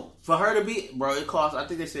 Bro, for her to be, it costs, I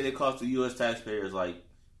think they said it costs the U.S. taxpayers like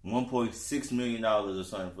 $1.6 million or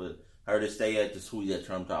something for her to stay at the suite at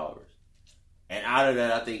Trump Towers. And out of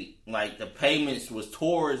that, I think, the payments was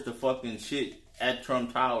towards the fucking shit at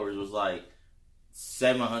Trump Towers was like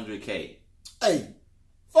 $700K. Hey,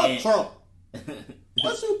 fuck Trump.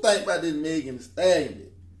 What you think about this Megan Thee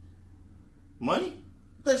Stallion? Money?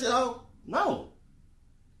 That shit hoe? No.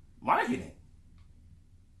 Marketing.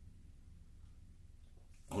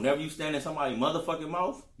 Whenever you stand in somebody's motherfucking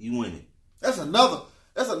mouth, you win it. That's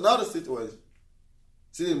another situation.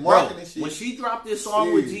 See, this marketing shit. When she dropped this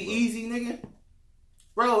song with G-Eazy, nigga,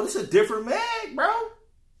 bro, this a different Meg, bro.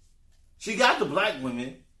 She got the black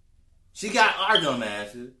women. She got our dumb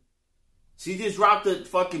asses. She just dropped the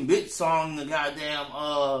fucking bitch song, the goddamn,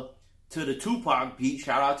 to the Tupac beat.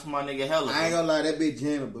 Shout out to my nigga Hella. I ain't gonna lie, that bitch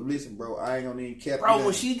jamming, but listen, bro, I ain't gonna even cap. Bro,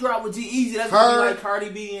 when she dropped with G-Eazy, that's gonna be like Cardi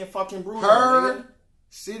B and fucking Bruno. Her,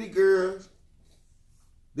 City Girls,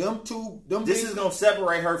 them two, this is gonna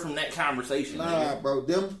separate her from that conversation. Nah, nigga. Bro,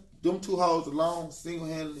 them two hoes alone,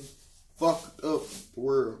 single-handedly, fucked up the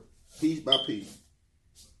world, piece by piece.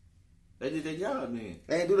 They did their job, man.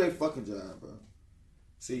 They ain't do their fucking job, bro.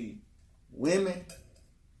 See, women.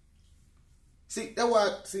 See, that's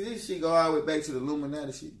why. See, this shit go all the way back to the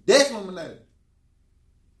Illuminati shit. That's Illuminati.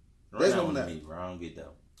 That's Illuminati. Bro, I don't get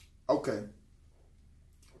that. Okay.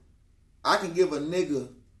 I can give a nigga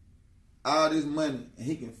all this money and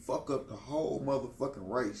he can fuck up the whole motherfucking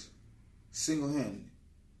race. single-handedly.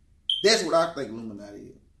 That's what I think Illuminati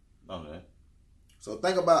is. Okay. So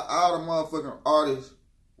think about all the motherfucking artists,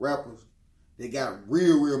 rappers, they got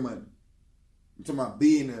real money. I'm talking about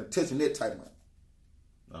billionaire, touching that type money.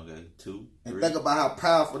 Okay, 2, 3. And think about how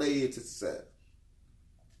powerful they is to society.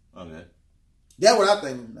 Okay. That's what I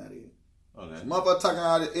think Illuminati is. Okay. So motherfuckers talking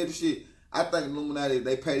all this other shit. I think Illuminati,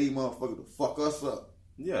 they pay these motherfuckers to fuck us up.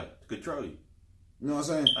 Yeah, to control you. You know what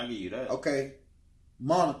I'm saying? I give you that. Okay.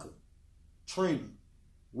 Monica, Trina,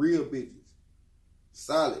 real bitches.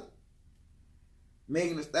 Solid.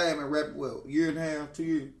 Megan Thee Stallion been rapping, well, a year and a half, 2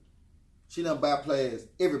 years. She done bypassed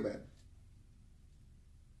everybody.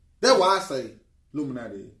 That's why I say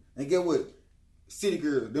Illuminati is. And get what? City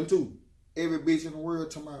girls, them too. Every bitch in the world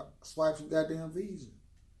talking about swipe some goddamn visa.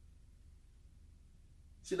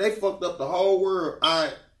 See, they fucked up the whole world.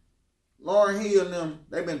 Alright. Lauryn Hill and them,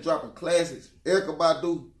 they been dropping classics. Erykah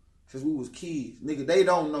Badu, since we was kids. Nigga, they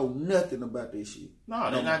don't know nothing about this shit.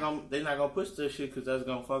 No, they're not gonna push this shit because that's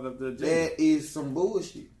gonna fuck up the agenda. That is some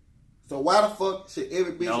bullshit. So why the fuck should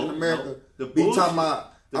every bitch in America the be bullshit, talking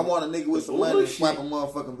about I want a nigga with some money and swipe a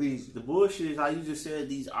motherfucking visa? The bullshit is how you just said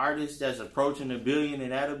these artists that's approaching $1 billion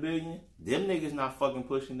and at $1 billion, them niggas not fucking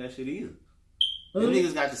pushing that shit either. Them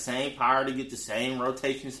niggas got the same power to get the same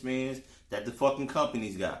rotation spins that the fucking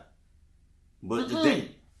companies got. But the thing,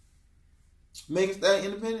 Megan Thee Stallion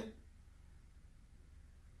independent?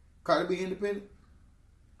 Cardi B independent?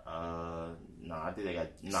 no, I think they got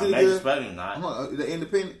City Megan Girl? Thee Stallion not. They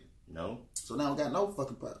independent? No. So now we got no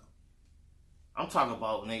fucking power. I'm talking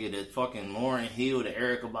about nigga the fucking Lauryn Hill, the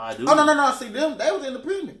Erykah Badu. Oh no! See them, they was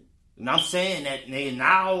independent. And I'm saying that nigga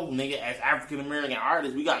now, nigga, as African American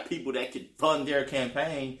artists, we got people that could fund their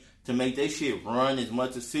campaign to make their shit run as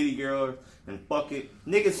much as City Girls and fuck it.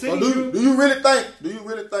 Nigga, City Girls. Do you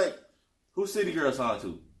really think? Who's City Girls signed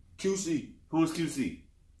to? QC. Who's QC?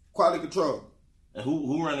 Quality Control. And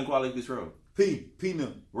who running Quality Control? P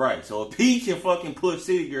them. Right. So if P can fucking push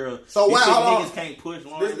City Girls, so why niggas can't push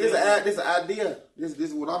Lauryn Hill? This an idea. This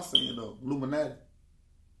is what I'm saying though. Illuminati.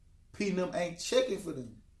 P them ain't checking for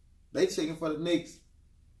them. They checking for the niggas.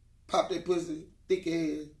 Pop their pussy, thick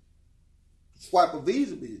ass, swipe a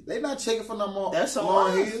visa bitch. They not checking for no more. That's on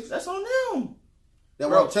Lauryn us. Hill. That's on them.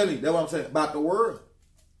 That's what I'm telling you. That's what I'm saying about the world.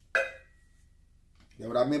 That's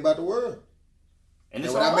what I meant about the world. And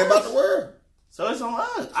that's what I meant about the world. So it's on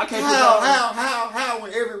us. I can't. How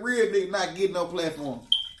when every real nigga not getting no platform?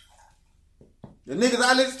 The niggas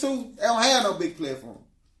I listen to, they don't have no big platform.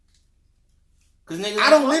 Cause niggas I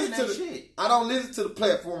don't listen to the shit. I don't listen to the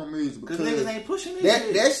platform music because niggas ain't pushing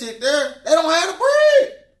that shit there. They don't have the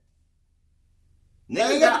bread.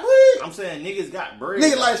 They ain't got the bread. I'm saying niggas got bread.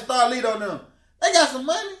 Niggas like Starlito on them. They got some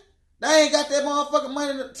money. They ain't got that motherfucking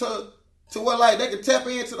money to what like they can tap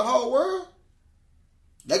into the whole world.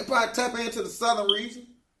 They can probably tap into the southern region.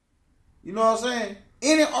 You know what I'm saying?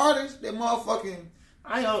 Any artist that motherfucking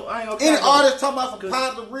any artist talking about some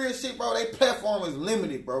positive real shit, bro, their platform is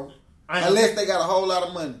limited, bro. Unless they got a whole lot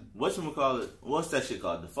of money. Whatchamacallit? What's that shit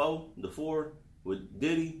called? The four with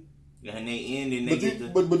Diddy? And they end and they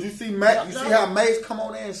But you see Mac, see how Mace come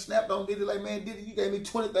on there and snapped on Diddy like, man, Diddy, you gave me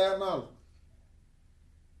 $20,000.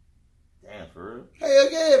 Damn, for real?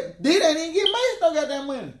 Hell yeah. Diddy ain't even get Mace no goddamn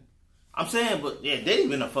money. I'm saying, but yeah, Diddy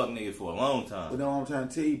been a fuck nigga for a long time. But that's what I'm trying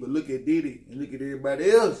to tell you. But look at Diddy and look at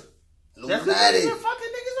everybody else. That's because they're fucking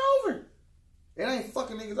niggas over. It ain't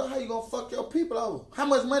fucking niggas over. How you gonna fuck your people over? How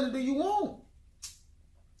much money do you want?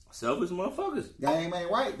 Selfish motherfuckers. Game ain't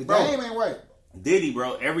right. The game ain't right. Diddy,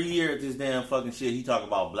 bro, every year at this damn fucking shit, he talk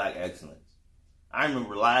about black excellence. I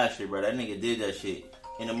remember last year, bro, that nigga did that shit,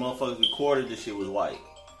 and the motherfuckers recorded the shit was white.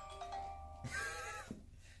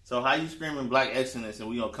 So how you screaming black excellence and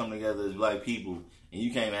we gonna come together as black people and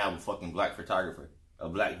you can't even have a fucking black photographer, a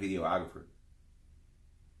black videographer?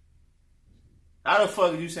 How the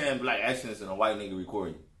fuck are you saying black excellence and a white nigga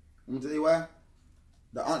recording? Let me tell you why.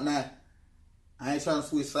 Now, I ain't trying to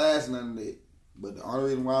switch sides or none of that. But the only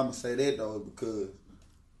reason why I'm gonna say that though is because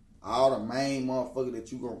all the main motherfuckers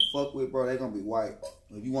that you gonna fuck with, bro, they gonna be white.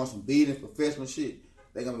 If you want some business, professional shit,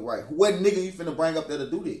 they gonna be white. What nigga you finna bring up there to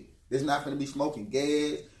do that? There's not finna be smoking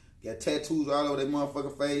gas, got tattoos all over their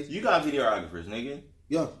motherfucking face. You got videographers, nigga.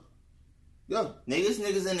 Yeah.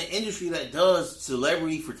 Niggas in the industry that does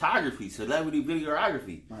celebrity photography, celebrity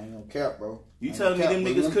videography. I ain't no cap, bro. You telling me them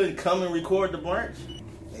niggas couldn't come and record the brunch?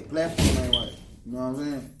 They platform ain't right. You know what I'm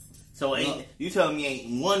saying? So you telling me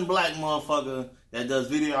ain't one black motherfucker that does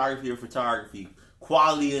videography or photography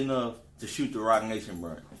quality enough to shoot the Rock Nation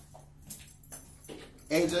brunch?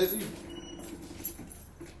 Ain't Jay-Z.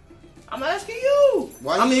 I'm asking you.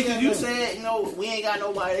 Why I you mean, saying because you that? said, we ain't got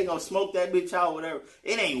nobody. They gonna smoke that bitch out, whatever.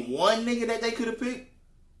 It ain't one nigga that they could have picked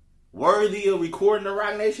worthy of recording the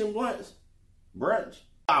Rock Nation brunch.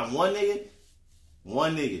 One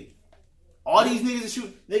nigga. All these niggas that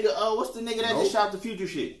shoot. Nigga, what's the nigga that just shot the Future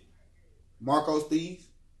shit? Marco Steves?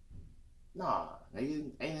 Nah.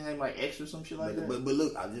 Nigga, ain't his name like X or some shit like that? But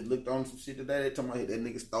look, I just looked on some shit today. They talking about that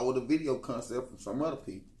nigga stole the video concept from some other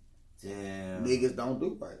people. Damn. Niggas don't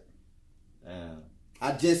do right. Damn.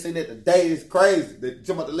 I just seen it today. It's crazy. They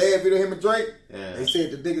talking about the last video of him and Drake. Yeah. They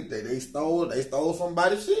said the niggas they stole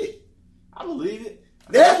somebody's shit. I believe it.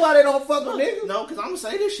 That's why they don't fuck with niggas. No, because I'm gonna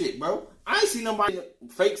say this shit, bro. I ain't seen nobody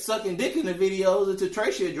fake sucking dick in the videos until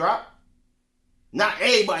Trey shit drop. Not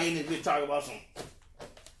everybody in this bitch talking about some.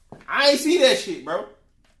 I ain't see that shit, bro.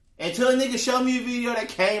 Until a nigga show me a video that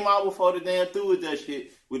came out before the damn through with that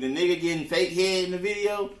shit, with the nigga getting fake head in the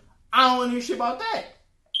video, I don't want to hear shit about that.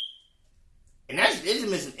 And it's just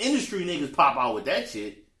missing industry niggas pop out with that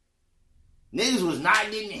shit. Niggas was not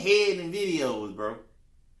getting head in videos, bro.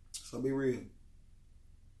 So be real.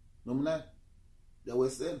 Number 9. That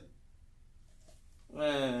was selling.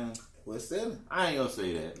 Man, What's selling? I ain't gonna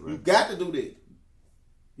say that, bro. You got to do that.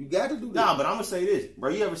 You got to do that. Nah, but I'm gonna say this, bro.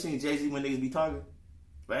 You ever seen Jay-Z when niggas be talking?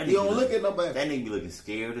 He don't look at nobody. That nigga be looking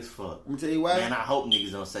scared as fuck. Let me tell you why. Man, I hope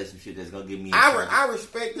niggas don't say some shit that's gonna give me. I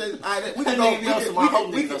respect that. We can go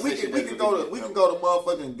to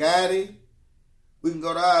motherfucking Gotti. We can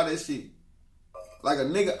go to all that shit. Like a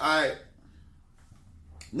nigga,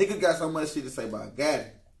 niggas got so much shit to say about Gotti.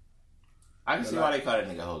 I can see why they call that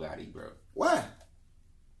nigga Ho Gotti, bro. Why?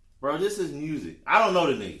 Bro, this is music. I don't know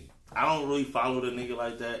the nigga. I don't really follow the nigga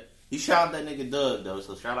like that. He shout out that nigga Doug though,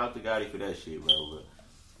 so shout out to Gotti for that shit, bro.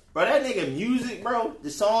 Bro, that nigga music, bro,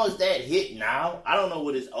 the songs that hit now, I don't know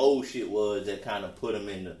what his old shit was that kind of put him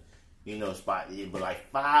in the, spot. But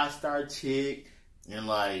like 5 Star Chick and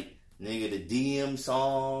like, nigga, the DM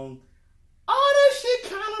song, all that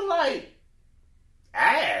shit kind of like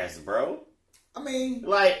ass, bro. I mean,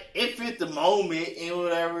 like, it fit the moment and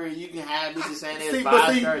whatever. You can have bitches saying there's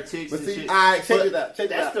 5-star chicks and shit. All right, check it out.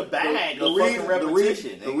 That's the bag of fucking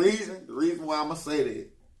repetition. The reason why I'm going to say that.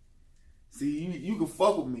 See, you can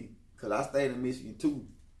fuck with me. Because I stayed in Michigan, too.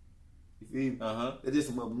 You feel me? Uh-huh. That's just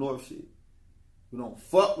some up north shit. We don't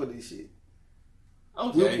fuck with this shit.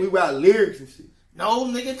 Okay. We about lyrics and shit. No,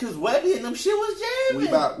 nigga, because Webby and them shit was jamming.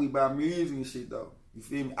 We about music and shit, though. You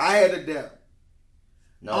feel me? I had a doubt.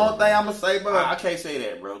 No, only thing I'm going to say, bro. I can't say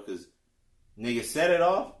that, bro, because nigga set it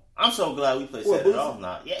off. I'm so glad we play Set It Off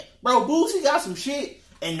now. Yeah. Bro, Boosie got some shit.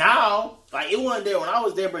 And now, like, it wasn't there when I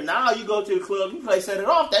was there, but now you go to the club, you play Set It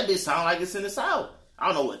Off, that bitch sound like it's in the South. I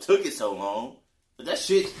don't know what took it so long. But that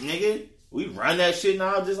shit, nigga, we run that shit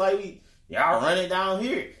now just like y'all run it down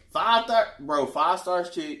here. 5 Star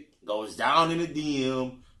Chick goes down in the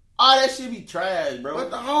DM. All that shit be trash, bro.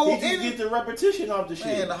 But the whole he just get the repetition off the shit.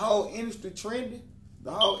 Man, the whole industry trending. The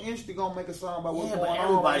whole industry gonna make a song about what's going on.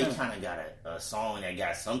 Everybody kind of got a song that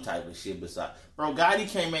got some type of shit besides. Bro, Gotti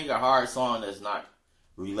can't make a hard song that's not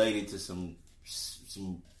related to some.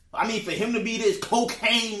 I mean, for him to be this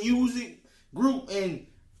cocaine music group and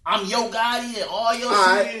I'm Yo Gotti and all your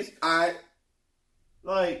shit is.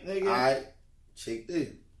 Like, nigga. Alright, check this.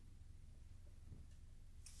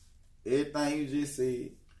 Everything you just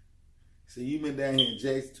said. See, you been down here in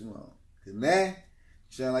Jackson too long. Cause now, you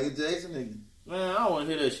sound like a Jackson nigga. Man, I don't want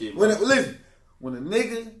to hear that shit, bro. When a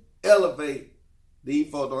nigga elevate, these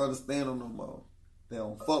folks don't understand them no more. They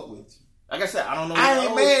don't fuck with you. Like I said, I don't know. I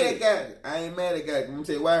ain't mad at Gotti. I'm gonna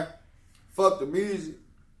tell you why. Fuck the music.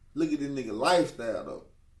 Look at this nigga lifestyle though.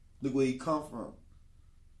 Look where he come from.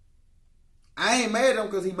 I ain't mad at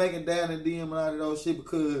him because he making down and DM and all of those shit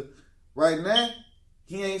because right now,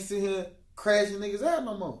 he ain't sitting here crashing niggas out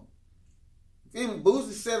no more. You feel me?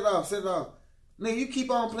 Boosie set it off. Nigga, you keep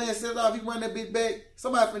on playing set it off, you run that bitch back,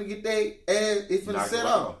 somebody finna get their ass, it's finna set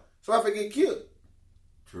off. Somebody finna get killed.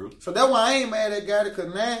 True. So that's why I ain't mad at Gotti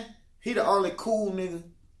because now, he the only cool nigga.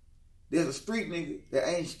 There's a street nigga that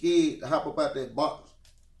ain't scared to hop up out that box.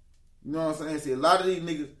 You know what I'm saying? See, a lot of these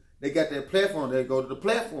niggas, they got that platform. They go to the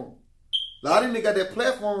platform. A lot of these niggas got that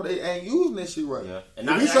platform. They ain't using that shit right. Yeah. And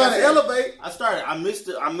if he's trying to elevate. I missed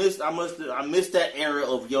that era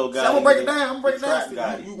of Yo Gotti. So I'm gonna break it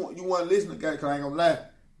down. You want to listen to Gotti? Cause I ain't gonna lie.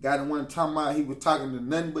 Gotti wasn't talking about he was talking to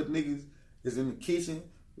nothing but niggas that's in the kitchen,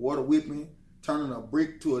 water whipping, turning a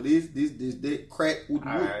brick to a this, that, crack with the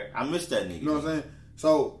wood. Alright, I missed that nigga. You know what I'm saying?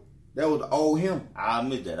 So. That was the old him. I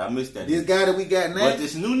missed that. This guy that we got now. But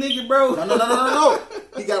this new nigga, bro. No.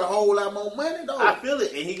 He got a whole lot more money, though. I feel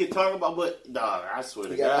it. And he can talk about what, dog, I swear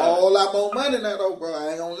to God. He got a whole lot more money now, though, bro.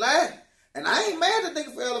 I ain't gonna lie. And I ain't mad at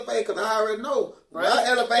niggas for elevating because I already know. Right. I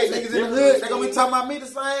elevate It's niggas in the hood, they gonna be talking about me the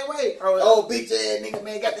same way. Oh, bitch ass nigga,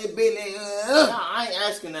 man, got that Billy. Nah, I ain't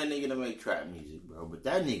asking that nigga to make trap music, bro. But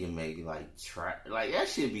that nigga make like trap, like that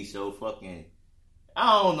shit be so fucking.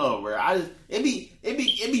 I don't know, bro. It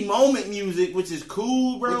be moment music, which is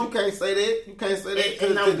cool, bro. But you can't say that. You can't say that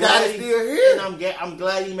and because the guy is still here. And I'm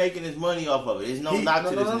glad he making his money off of it. There's no knock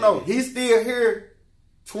to this nigga. No. He's still here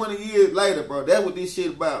 20 years later, bro. That's what this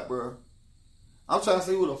shit about, bro. I'm trying to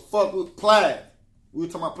see who the fuck with Plies. We were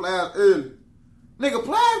talking about Plies earlier. Nigga,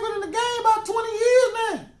 Plies been in the game about 20 years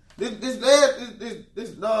now.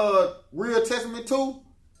 This Real Testament 2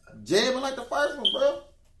 jamming like the first one, bro.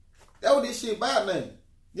 That what this shit about now.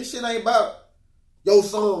 This shit ain't about your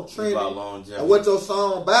song trending and what your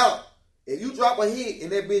song about. If you drop a hit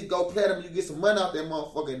and that bitch go platinum, you get some money out that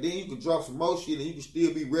motherfucker, and then you can drop some more shit and you can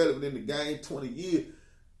still be relevant in the game 20 years.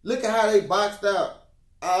 Look at how they boxed out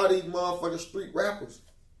all these motherfucking street rappers.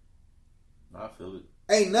 I feel it.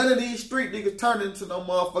 Ain't none of these street niggas turned into no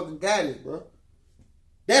motherfucking guys, bro.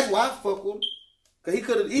 That's why I fuck with him. Cause he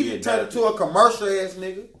could have even turned into a commercial ass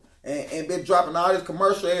nigga and been dropping all this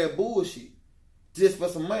commercial ass bullshit just for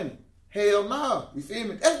some money. Hell nah. You feel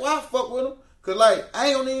me? That's why I fuck with him. Cause like, I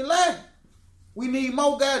ain't gonna even lie. We need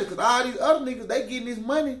more guys. Cause all these other niggas, they getting this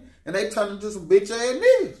money and they turn into some bitch ass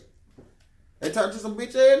niggas. They turn into some bitch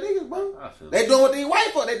ass niggas, bro. I feel they doing what they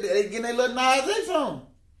white for. They getting their little Nas X on.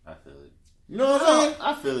 I feel it. You know what I'm saying?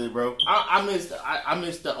 I feel it, bro. I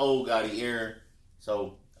miss the old Gotti era,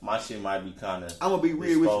 so my shit might be kind of. I'm gonna be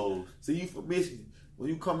real with you. So you from Michigan? When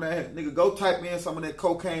you come down here, nigga, go type in some of that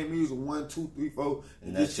cocaine music 1, 2, 3, 4,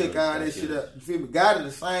 and just check all that shit out. You feel me? Gotti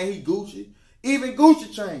the same. He Gucci. Even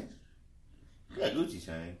Gucci changed. Yeah, Gucci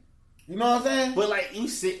changed. You know what I'm saying? But like you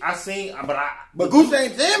see, but Gucci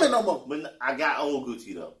ain't jamming no more. But I got old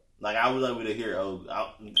Gucci though. Like I was able to hear old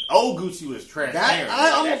Gucci was transparent.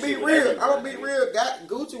 I'm gonna be real.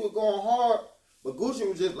 Gucci was going hard, but Gucci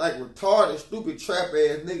was just like retarded, stupid trap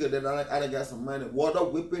ass nigga that I done got some money. Water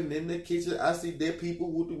whipping in the kitchen. I see dead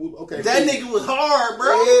people. Okay, that nigga was hard,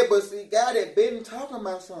 bro. Yeah, but see, Gotti been talking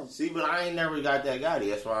about something. See, but I ain't never got that Gotti.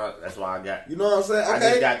 That's why I got. You know what I'm saying? Okay. I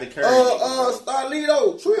just got the courage.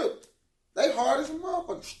 Starlito, Trip. They hard as a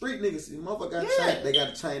motherfucker. Street niggas. See, motherfucker got to change. They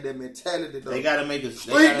got to change that mentality, though. They got to make a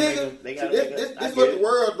street nigga. This what the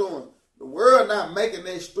world doing. The world not making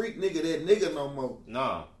that street nigga that nigga no more.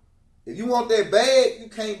 Nah. If you want that bag, you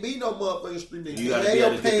can't be no motherfucking street nigga. You got to be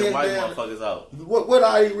able to get the white motherfuckers out. What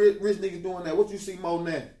are these rich niggas doing now? What you see more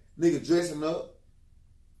now? Niggas dressing up.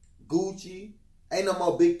 Gucci. Ain't no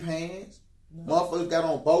more big pants. Motherfuckers got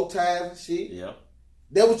on bow ties and shit. Yeah.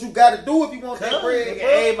 That's what you gotta do if you want that bread, nigga,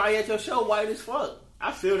 everybody at your show white as fuck.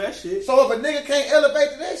 I feel that shit. So if a nigga can't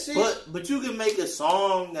elevate to that shit, but you can make a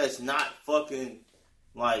song that's not fucking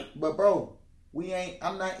like. But bro,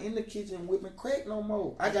 I'm not in the kitchen whipping crack no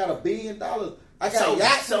more. I got $1 billion. I got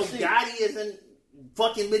yachts. So Gotti isn't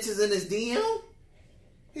fucking bitches in his DM.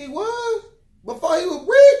 He was before he was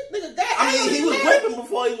rich, nigga. He was whipping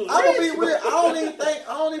before he was rich. I'm gonna be real. I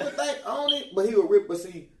don't even think. But he was rich. But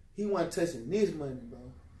see, he wasn't touching this money, bro.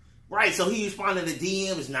 Right, so he responding to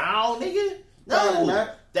DMs now, nigga? No.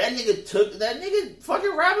 That nigga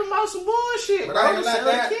fucking rapping about some bullshit, but bro. I ain't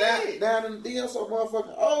like down in the DM so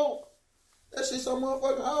motherfucking old. That shit so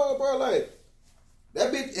motherfucking old, bro. Like,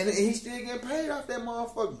 that bitch, and he still getting paid off that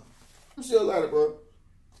motherfucker. I'm still like it, bro.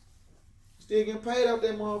 Still getting paid off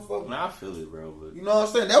that motherfucker. Man, I feel it, bro. But you know what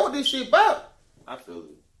I'm saying? That's what this shit about. I feel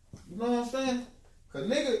it. You know what I'm saying? Cause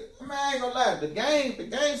nigga, man, I ain't gonna lie. The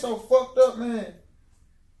game so fucked up, man.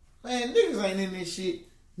 Man, niggas ain't in this shit.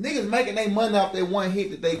 Niggas making their money off that one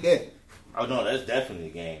hit that they get. Oh no, that's definitely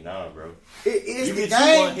a game, nah, bro. It is the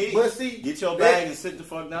game, hit, but see, get your bag and sit the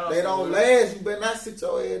fuck down. They don't last. You better not sit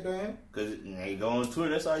your ass down. Cause they go on tour.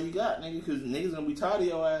 That's all you got, nigga. Cause niggas gonna be tired of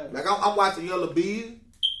your ass. Like I'm watching Yellow Bees.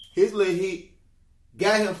 His little hit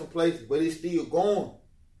got him some places, but it's still going.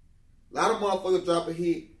 A lot of motherfuckers drop a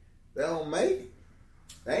hit, they don't make it.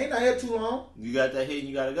 They ain't out here too long. You got that hit and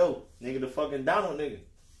you gotta go. Nigga, the fucking Donald nigga.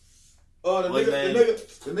 Oh, the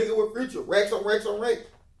nigga with Future. Racks on racks on racks.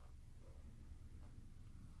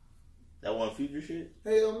 That one Future shit?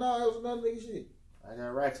 Hell no, that was another nigga shit. I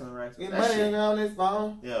got racks on racks. Get money on this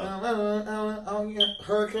phone. Yeah.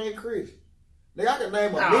 Hurricane Chris. Nigga, I can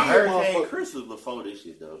name a million Hurricane Chris was before this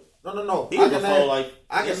shit though. No. He was before like.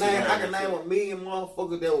 I can name a million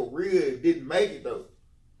motherfuckers that were real didn't make it though.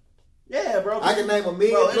 Yeah, bro. I can name a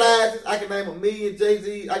million Plies. I can name a million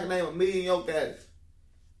Jay-Z. I can name a million Yo Caddies.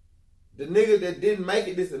 The nigga that didn't make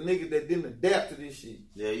it, this a nigga that didn't adapt to this shit.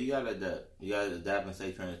 Yeah, you gotta adapt. You gotta adapt and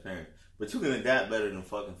stay transparent. But you can adapt better than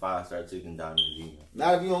fucking 5-star chicken down in the DM.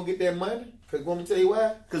 Not if you don't get that money. Cause want me to tell you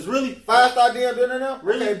why? Cause really, 5-star DM,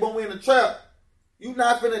 really? Okay, boom, we in the trap. You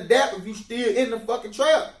not finna adapt if you still in the fucking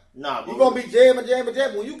trap. Nah, you gonna be jamming.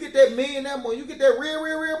 When you get that million, when you get that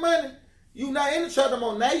real money, you not in the trap no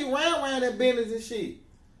more. Now you around that business and shit.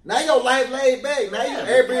 Now your life laid back. Now you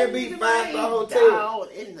Airbnb 5-star hotel.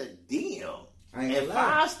 In the DM. And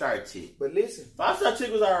 5-star chick. But listen. 5-star chick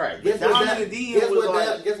was alright. Guess what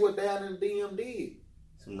down in the DM did?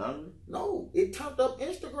 Some numbers? No. It topped up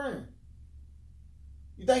Instagram.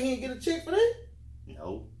 You think he didn't get a check for that?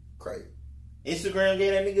 No. Crazy. Instagram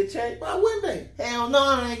gave that nigga a check? Why wouldn't they? Hell no,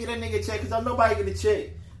 I ain't get that nigga a check because don't nobody get a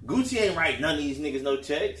check. Gucci ain't write none of these niggas no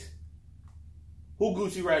checks. Who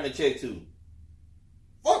Gucci writing a check to?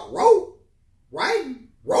 Fuck, wrote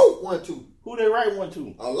one to. Who they write one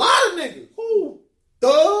to? A lot of niggas. Who?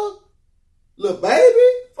 Thug, Lil Baby.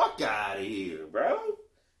 Fuck out of here, bro.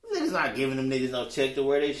 Them niggas not giving them niggas no check to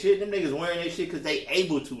wear their shit. Them niggas wearing their shit because they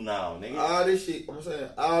able to now, nigga. All this shit, I'm saying,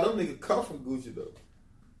 all them niggas come from Gucci though.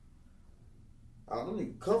 All them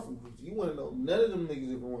niggas come from Gucci. You wouldn't know none of them niggas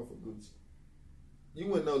if it weren't for Gucci. You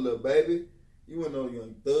wouldn't know Lil Baby. You wouldn't know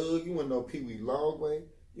Young Thug. You wouldn't know Pee Wee Longway.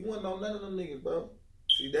 You wouldn't know none of them niggas, bro.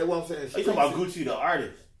 See, that's what I'm saying. Are you talking about Gucci the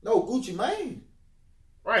artist? No, Gucci Mane.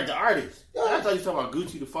 Right, the artist. Yeah. I thought you talking about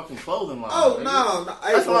Gucci the fucking clothing line. Oh, nigga. no.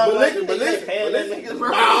 That's why I'm listen.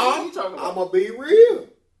 Bro. I'm going to be real.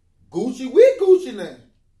 Gucci with Gucci now.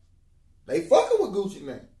 They fucking with Gucci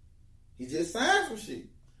now. He just signed some shit.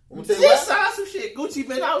 I'm going to tell you Just signed some shit. Gucci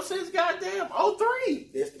been out since goddamn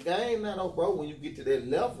 03. That's the game now, though, bro. When you get to that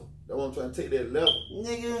level. That's what I'm trying to take that level.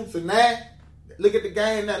 Nigga. So now, look at the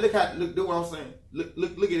game now. Do what I'm saying.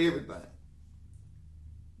 Look at everything.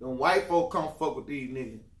 Them white folk come fuck with these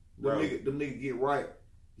niggas. Them niggas get right.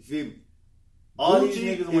 You feel me? All Gucci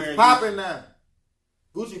these niggas wearing is popping now.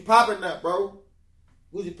 Gucci popping now, bro.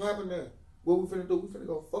 Gucci popping now. What we finna do? We finna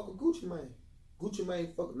go fuck with Gucci Mane. Gucci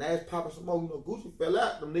Mane fucking now it's popping some more. You know, Gucci fell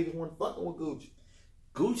out. Them niggas weren't fucking with Gucci.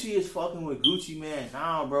 Gucci is fucking with Gucci Mane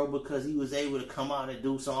now, bro, because he was able to come out and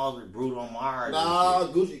do songs with Bruno Mars. Nah,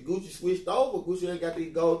 Gucci switched over. Gucci ain't got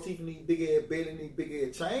these gold teeth and these big ass belly and these big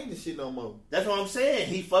ass chains and shit no more. That's what I'm saying.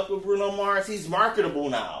 He fucked with Bruno Mars. He's marketable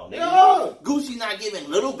now. Nigga. Yeah. Gucci not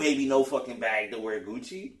giving Little Baby no fucking bag to wear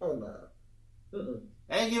Gucci. Oh, nah.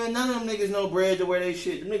 Ain't giving none of them niggas no bread to wear their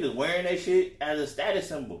shit. Them niggas wearing their shit as a status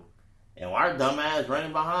symbol. And our dumb ass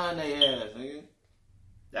running behind their ass, nigga.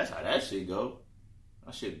 That's how that shit go.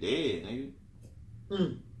 That shit dead,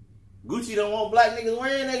 nigga. Gucci don't want black niggas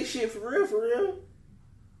wearing that shit for real.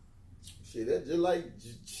 Shit, that's just like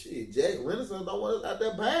shit. Jack Renaissance don't want us out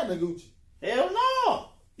there buying the Gucci. Hell no.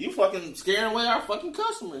 You fucking scaring away our fucking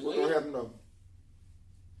customers, What's nigga. gonna happen though?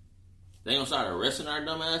 They gonna start arresting our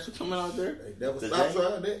dumb ass for coming out there? They never stop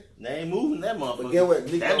trying that. They ain't moving that motherfucker. But get what?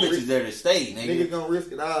 That bitch is there to stay, nigga. Niggas gonna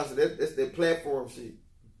risk it all. So that's their platform shit.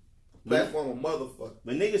 Platform of motherfucker.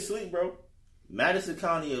 But niggas sleep, bro. Madison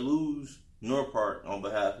County will lose North Park on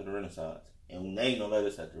behalf of the Renaissance. And they ain't gonna let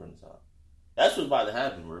us at the Renaissance. That's what's about to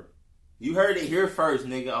happen, bro. You heard it here first,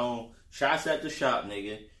 nigga, on Shots at the Shop,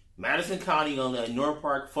 nigga. Madison County gonna let North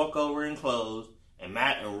Park fuck over and close. And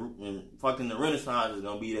fucking the Renaissance is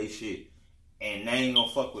gonna be they shit. And they ain't gonna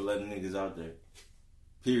fuck with letting niggas out there.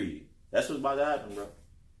 Period. That's what's about to happen, bro.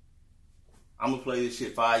 I'm gonna play this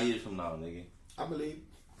shit 5 years from now, nigga. I believe.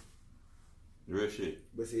 Real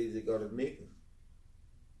shit. But see, it just go to niggas.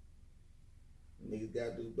 Niggas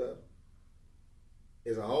gotta do better.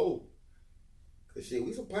 As a whole. Cause shit,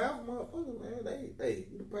 we some powerful motherfuckers, man.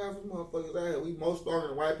 We the powerful motherfuckers out here. We more stronger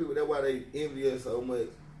than white people. That's why they envy us so much.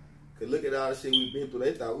 Cause look at all the shit we've been through.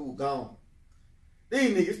 They thought we were gone. These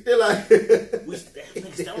niggas still out here. We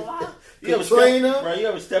still alive? Katrina, you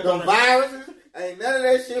ever stepped on viruses. Ain't none of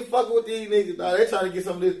that shit fucking with these niggas, dog. They trying to get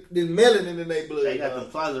some of this melanin in their blood. They got them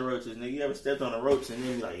closet roaches, nigga. You ever stepped on a roach and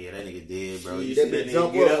then be like, yeah, that nigga dead, bro. Shit, You see that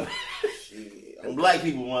nigga get up? Shit. Them black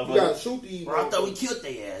people, motherfucker. You gotta shoot these bro, I thought we killed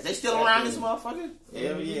their ass. They still around this motherfucker?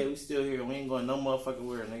 Mm-hmm. Yeah, we still here. We ain't going no motherfucking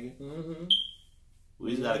where, nigga. Mm-hmm.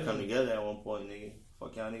 We just gotta come together at one point, nigga.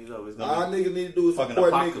 Fuck y'all niggas up. It's All gonna niggas need to do is fucking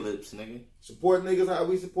support apocalypse, nigga. Support niggas how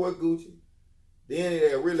we support Gucci. Then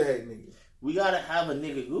they really hate niggas. We gotta have a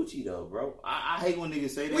nigga Gucci though, bro. I hate when niggas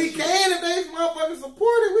say that. We shit. can if they motherfuckers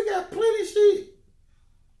support it. We got plenty shit.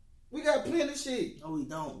 We got plenty shit. No, we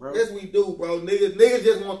don't, bro. Yes, we do, bro. Niggas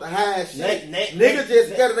just want the high shit. Niggas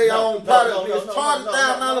just scared of their own product. No, It's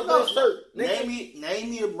 $20,000 for a shirt. Name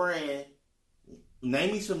me a brand.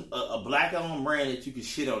 Name me a black owned brand that you can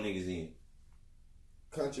shit on niggas in.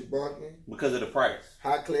 Country Barking. Because of the price.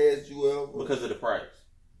 High Class Jewel. Because of the price.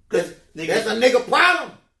 That's a nigga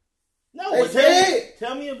problem. No, but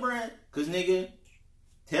tell me a brand. Cause nigga,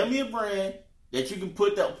 tell me a brand that you can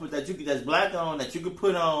put that's black on, that you can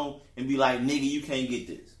put on and be like, nigga, you can't get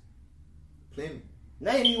this. Plenty.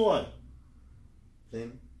 Name me one.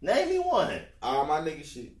 Plenty. Name me one. All my nigga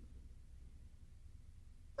shit.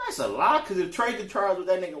 That's a lot, cause if Trey could charge what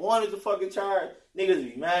that nigga wanted to fucking charge, niggas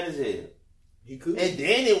would be mad as hell. He could. And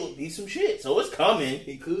then it would be some shit. So it's coming.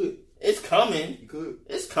 He could. It's coming. He could.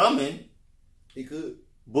 It's coming. He could.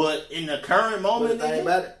 But in the current moment, but the thing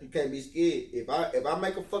about it, you can't be scared. If I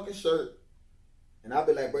make a fucking shirt, and I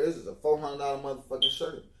be like, bro, this is a $400 motherfucking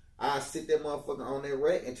shirt, I sit that motherfucker on that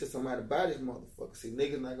rack until somebody buy this motherfucker. See,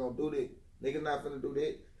 niggas not gonna do that. Niggas not finna do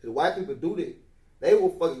that. Cause white people do that. They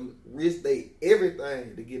will fucking risk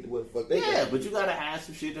everything to get to what the fuck they got. But you gotta have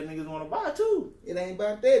some shit that niggas wanna buy too. It ain't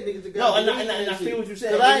about that, niggas. No, and I feel what you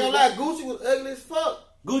said. Cause I ain't gonna lie, Gucci was ugly as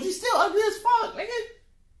fuck. Gucci still ugly as fuck, nigga.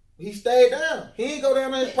 He stayed down. He ain't go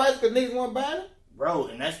down on his price because niggas want to buy it. Bro,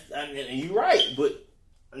 and you right, but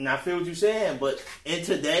and I feel what you're saying, but in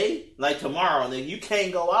today, like tomorrow, nigga, you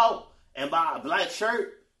can't go out and buy a black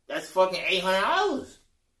shirt that's fucking $800.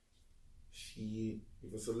 Shit.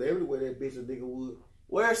 If a celebrity wear that bitch, a nigga would.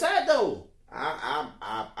 Where it's at though?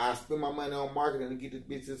 I spend my money on marketing to get this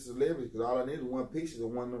bitch to celebrities because all I need is one picture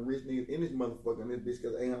of one of them rich niggas in this motherfucker and this bitch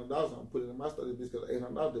costs $800. I'm putting it in my store, this bitch costs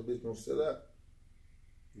 $800, this bitch gonna sell out.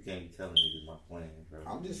 You can't be telling niggas my plan, bro.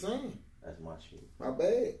 I'm just saying. That's my shit. My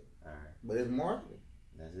bad. Alright. But it's marketing.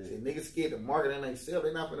 That's it. See, niggas scared to market and they sell.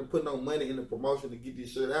 They're not gonna put no money in the promotion to get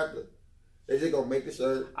this shirt out there. They just gonna make the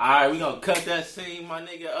shirt. Alright, we gonna cut that scene, my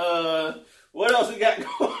nigga. What else we got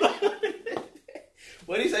going on?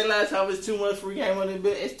 What did he say last time? It's too much free game on this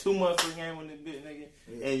bit. It's too much free game on this bit, nigga.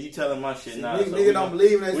 Yeah. And you telling my shit now. Nigga don't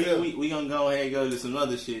believe in that. We gonna go ahead and go to some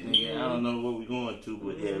other shit, nigga. I don't know what we going to,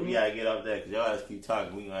 but yeah, we gotta get off that because y'all guys keep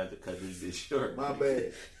talking. We gonna have to cut this bit short. My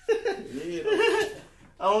bad.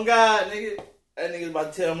 Oh God, nigga. That nigga's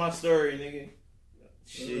about to tell my story, nigga.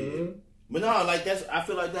 Shit. Mm-hmm. But no, like I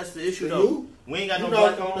feel like that's the issue though. We ain't got no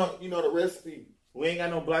black on. You know the recipe. We ain't got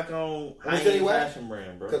no black on high-end fashion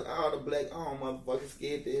brand, bro. Because all the black on motherfuckers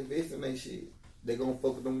scared to invest in that shit. They gonna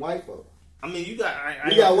fuck with them white folks. I mean, you got...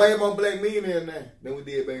 We got way more black millionaires now than we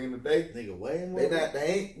did back in the day. Nigga, way more? They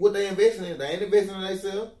ain't... What they investing in? They ain't investing in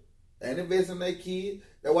themselves. They ain't investing in their kids.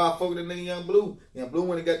 That's why I fuck with the nigga Young Blue. Young Blue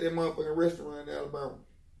when he got that motherfucking restaurant in Alabama.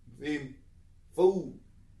 Feel me? Food.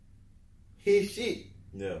 His shit.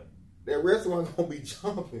 Yeah. That restaurant gonna be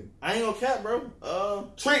jumping. I ain't gonna cap,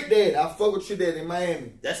 bro. Trick Daddy. I fuck with Trick Daddy in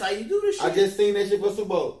Miami. That's how you do this shit. I just seen that shit for Super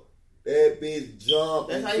Bowl. That bitch jump.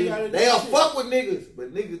 That's how you gotta do They'll shit. fuck with niggas,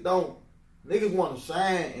 but niggas don't. Niggas want to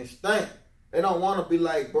shine and stink. They don't want to be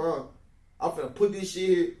like, bro, I'm finna put this shit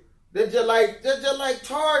here. They're just like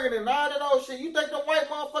Target and all that old shit. You think the white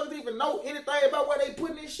motherfuckers even know anything about where they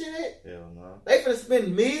putting this shit at? Hell no. They finna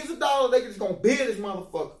spend millions of dollars. They just gonna build this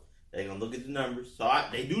motherfucker. They gonna look at the numbers. So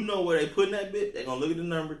they do know where they putting that bit. They gonna look at the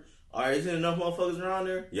numbers. All right, is there enough motherfuckers around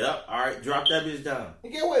there? Yep. All right, drop that bitch down.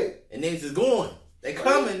 And get what? And niggas is going. They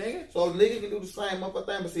coming, nigga. So a nigga can do the same motherfucker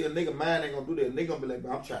thing, but see, a nigga mind ain't gonna do that. A nigga gonna be like,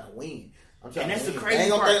 bro, I'm trying to win. And that's the crazy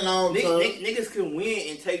part. Niggas can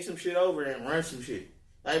win and take some shit over and run some shit.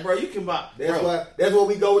 Like, bro, you can buy. That's why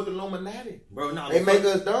we go with the Illuminati. Bro, no. They make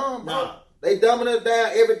us dumb, bro. Nah. They dumbing us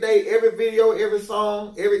down every day, every video, every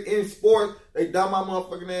song, in sports. They dumb my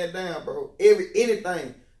motherfucking ass down, bro.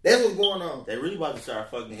 Anything. That's what's going on. They really about to start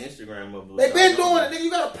fucking Instagram up. They been doing it, nigga. You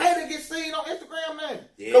gotta pay to get seen on Instagram now.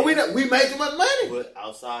 Yeah. Cause we make too much money. But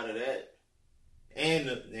outside of that, and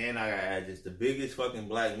I gotta add this, the biggest fucking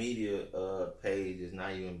black media page is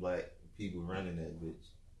not even black people running that bitch.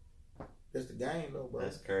 That's the game though, bro.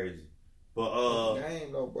 That's crazy. But that's the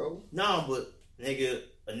game though, bro. No, but Dan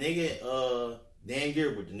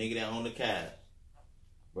Gilbert, the nigga that owned the Cavs,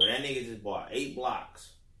 bro, that nigga just bought 8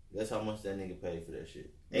 blocks. That's how much that nigga paid for that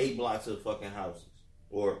shit. 8 blocks of fucking houses.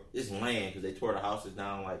 Or it's land, because they tore the houses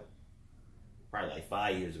down probably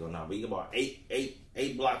 5 years ago now. But he bought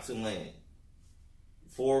 8 blocks of land.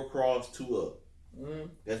 4 across, 2 up. Mm.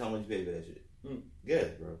 That's how much you paid for that shit.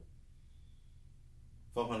 Good, bro.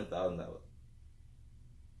 $400,000.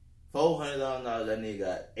 $400,000, that nigga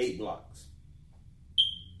got 8 blocks.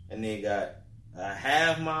 And then got a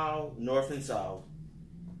half mile north and south.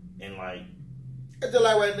 And it's just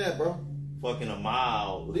like right now, bro. Fucking a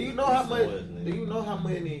mile. Do you know how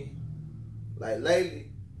many,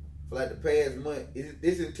 lately, for the past month,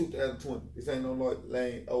 this is 2020. This ain't no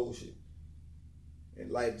lame old shit.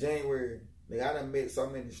 And January, nigga, I done met so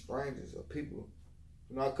many strangers or people.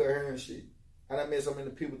 You know, I cut hair and shit. I done met so many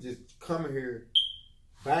people just coming here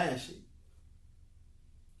buying shit.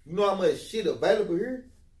 You know how much shit available here?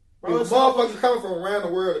 Bro, motherfuckers coming from around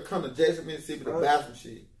the world to come to Jackson, Mississippi to buy some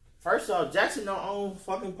shit. First off, Jackson don't own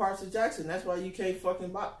fucking parts of Jackson. That's why you can't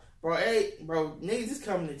fucking buy. Bro, niggas is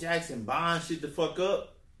coming to Jackson buying shit the fuck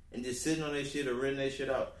up and just sitting on their shit or renting their shit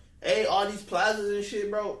out. Hey, all these plazas and shit,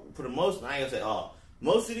 bro. For the most, I ain't gonna say all.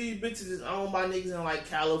 Most of these bitches is owned by niggas in like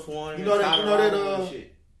California. You know that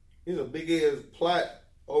shit. There's a big ass plot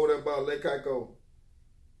over there by Lake Caco.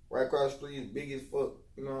 Right across the street is big as fuck.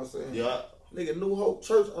 You know what I'm saying? Yeah. Nigga, New Hope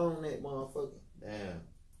Church own that motherfucker. Damn.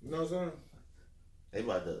 You know what I'm saying? They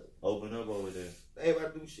about to open up over there. They ain't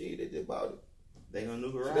about to do shit. They just bought it. They gonna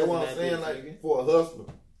New Horizon. That's what I'm saying, like, nigga. For a hustler.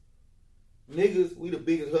 Niggas, we the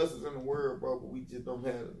biggest hustlers in the world, bro, but we just don't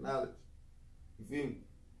have the knowledge. You feel me?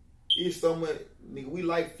 It's so much, nigga, we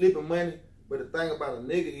like flipping money, but the thing about a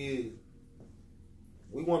nigga is,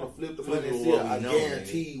 we want to flip the money and see a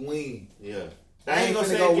guaranteed win. Yeah. They ain't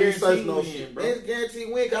finna go research no shit, bro. They ain't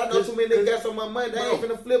guaranteed win, cause I know too many niggas got so much money, they ain't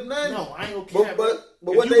finna flip nothing. No, I ain't gonna care. But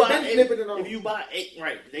what they been flipping it on. If you buy 8,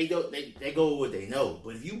 right, they go with what they know.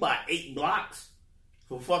 But if you buy 8 blocks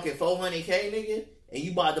for fucking $400K, nigga, and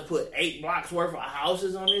you about to put 8 blocks worth of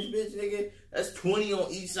houses on this bitch, nigga, that's 20 on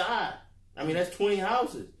each side. I mean, that's 20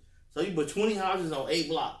 houses. So you put 20 houses on 8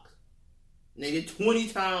 blocks. Nigga, 20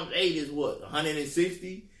 times 8 is what?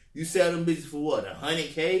 160? You sell them bitches for what?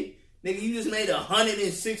 100K? Nigga, you just made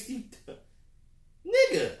 160.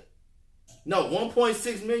 Nigga. No,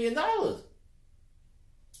 $1.6 million. You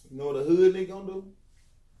know what the hood nigga gonna do?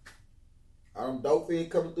 All them dope fiends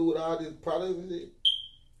coming through with all these products and shit.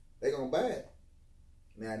 They gonna buy it.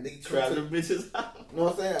 Now, nigga try them bitches out. You know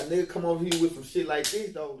what I'm saying? A nigga come over here with some shit like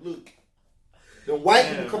this, though. Look. The white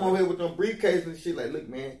people come over here with them briefcases and shit like, look,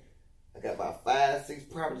 man, I got about 5-6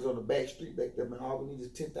 properties on the back street back there, man. All we need is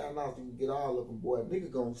 $10,000. You can get all of them, boy.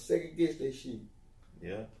 Nigga gonna second guess that shit.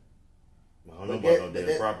 Yeah. I don't know about no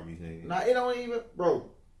damn properties, nigga. Nah, it don't even, bro.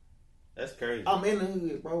 That's crazy. I'm in the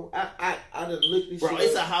hood, bro. I done looked this shit. Bro,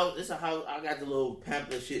 it's a house. I got the little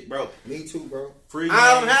pamphlet shit, bro. Me too, bro. Free.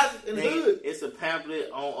 I don't have it in the hood. It's a pamphlet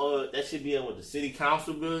on that should be at the city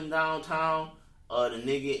council building downtown. The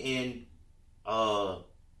nigga in I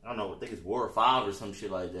don't know, I think it's Ward 5 or some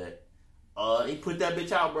shit like that. He put that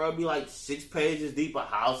bitch out, bro. It'd be like 6 pages deep of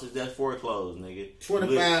houses that's foreclosed, nigga.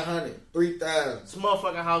 $2,500, $3,000. This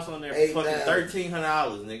motherfucking house on there for fucking $1,300,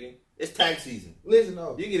 nigga. It's tax season. Listen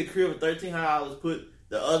though, you get a crib for $1,300. Put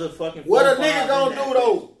the other fucking. What a nigga gonna do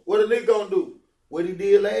though? What a nigga gonna do? What he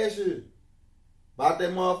did last year? Bought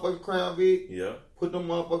that motherfucking Crown Vic. Yeah. Put them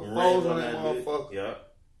motherfucking phones on that motherfucker. Yeah.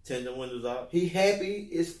 Tint the windows out. He happy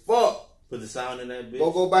as fuck. Put the sound in that bitch.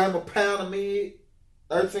 Go buy him a pound of meat.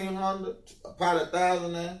 $1,300. Probably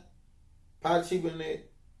 $1,000 now. Probably cheaper than that.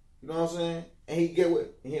 You know what I'm saying? And he get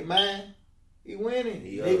what? In his mind, he winning.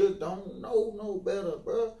 Niggas don't know no better,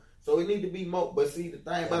 bro. So it need to be more. But see, the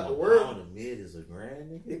thing about the world, pound of mid is $1,000,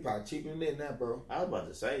 nigga. They probably cheaper than that now, bro. I was about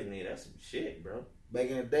to say, nigga, that's some shit, bro. Back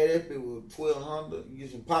in the day, that bitch was $1,200. You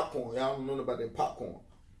get some popcorn. Y'all don't know about that popcorn.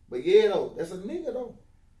 But yeah, though, that's a nigga, though.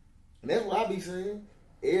 And that's what I be saying.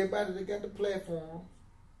 Everybody that got the platform,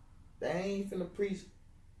 they ain't finna preach,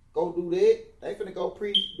 go do that. They finna go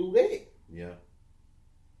preach, do that. Yeah.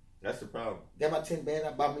 That's the problem. Got my 10 band,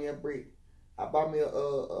 I bought me a brick. I bought me a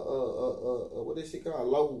what this shit called?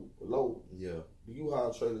 A load. Yeah. The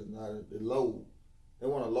U-Haul trailers now, the load. They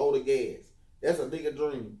want a load of gas. That's a nigga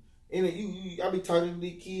dream. And then I be talking to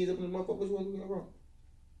these kids up in the motherfucker, which one you wrong?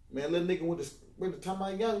 Man, little nigga went to talk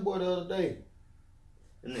my young boy the other day.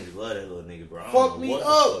 Them niggas love that little nigga, bro. Fuck me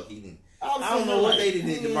up. I don't know what they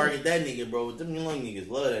did to market that nigga, bro. Them young niggas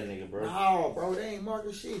love that nigga, bro. No, bro, they ain't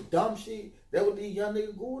market shit, dumb shit. That what these young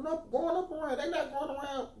niggas going up around. They not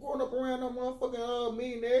going up around no motherfucking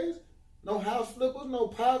millionaires, no house flippers, no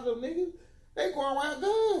positive niggas. They going around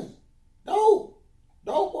guns. Dope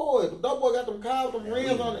boy. The dope boy got them cars, them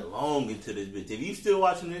rims on it. Long into this bitch. If you still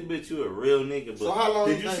watching this bitch, you a real nigga. But so how long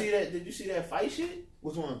did you see that fight shit?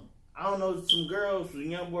 Which one? I don't know, some girls, some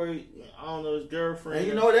young boy, I don't know, his girlfriend. And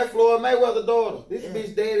you know that Floyd Mayweather daughter. This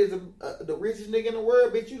bitch dad is the richest nigga in the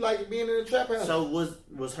world. Bitch, you like being in the trap house. So was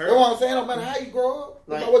her? That's what I'm saying. No matter how you grow up,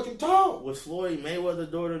 no matter what you talk. Was Floyd Mayweather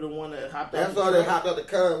daughter the one that hopped out? That's all that hopped out the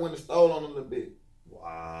car and went and stole on him a little bit.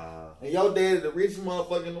 Wow. And your dad is the richest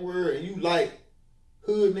motherfucker in the world, and you like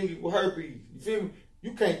hood niggas with herpes. You feel me?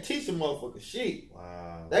 You can't teach a motherfucker shit.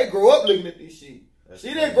 Wow. They grow up looking at this shit.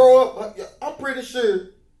 She didn't grow up. I'm pretty sure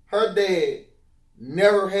her dad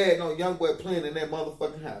never had no young boy playing in that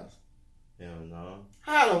motherfucking house. Hell no.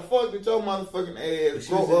 How the fuck did your motherfucking ass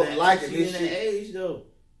grow up liking this shit? She in that age though.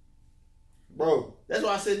 Bro. That's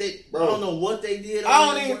why I said I don't know what they did.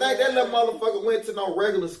 I don't even think that little motherfucker went to no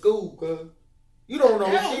regular school, cuz. You don't know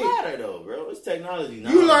shit. It don't matter though, bro. It's technology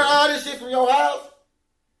now. You learn all this shit from your house?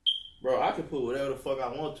 Bro, I can put whatever the fuck I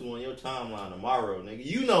want to on your timeline tomorrow, nigga.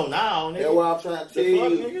 You know now, nigga. That's what I'm trying to tell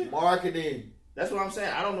you. Marketing. That's what I'm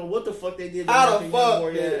saying. I don't know what the fuck they did. How the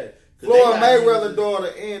fuck did Floyd Mayweather's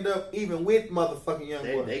daughter end up even with motherfucking young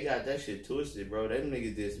boy? They got that shit twisted, bro. Them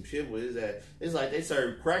niggas did some shit with his ass. It's like they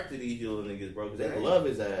served crack to these little niggas, bro, because they love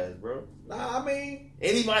his ass, bro. Nah, I mean,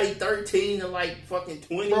 anybody 13 to like fucking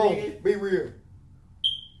 20, bro, nigga. Be real.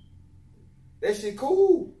 That shit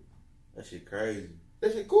cool. That shit crazy.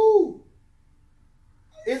 That shit cool.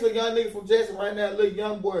 It's a young nigga from Jackson right now, little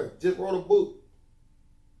young boy, just wrote a book.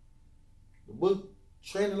 The book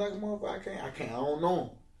trending like a motherfucker. I don't know him.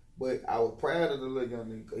 But I was proud of the little young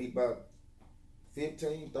nigga, because he about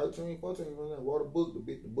 15, 13, 14, wrote a book.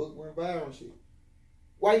 The book went viral and shit.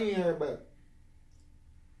 Why you ain't heard about it?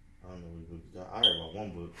 I don't know what book. I heard about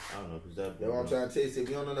one book. I don't know if it's that book. That's what I'm trying to tell you. See, if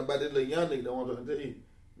you don't know about this little young nigga, that's what I'm trying to tell you.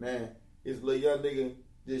 Man, this little young nigga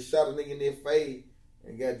just shot a nigga in their face,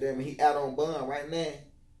 and goddamn it, he out on bond right now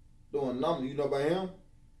doing numbers. You know about him?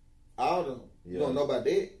 All of them. You don't know about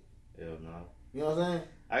that? Hell no. You know what I'm saying?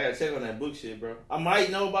 I gotta check on that book shit, bro. I might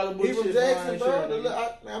know about the book shit. He from shit, Jackson, bro.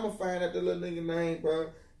 Sure, I'm gonna find out the little nigga name, bro.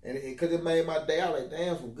 And because it made my day, I was like,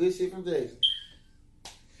 damn, some good shit from Jackson.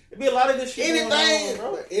 It be a lot of good shit. Anything,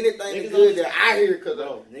 bro. Anything good that I hear, because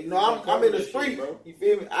I'm in the street. Shit, bro. You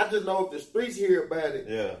feel me? I just know if the streets hear about it,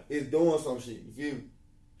 yeah, it's doing some shit. You feel me?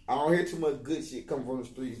 I don't hear too much good shit come from the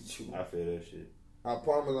streets. I feel that shit. I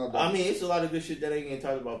promise. I mean, it's a lot of good shit that ain't getting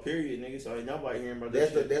talked about. Period, nigga. So ain't nobody hearing about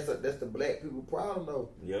that. That's the black people problem though.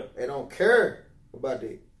 Yeah, they don't care about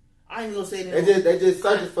that. I ain't gonna say that. They just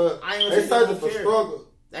searching for. They searching for struggle.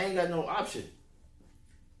 They ain't got no option.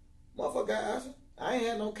 Motherfucker got option. I ain't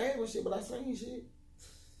had no cable shit, but I seen shit.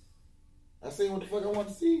 I seen what the fuck I want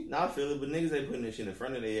to see. Nah, I feel it, but niggas ain't putting this shit in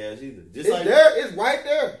front of their ass either. Just it's there. It's right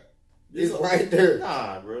there. It's right there.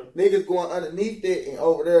 Nah, bro. Niggas going underneath it and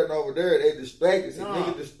over there, they distracted. See,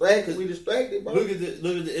 niggas distracted, we distracted, bro. Look at the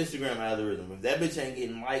Instagram algorithm. If that bitch ain't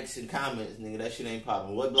getting likes and comments, nigga, that shit ain't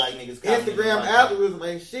popping. What black niggas commenting? Instagram algorithm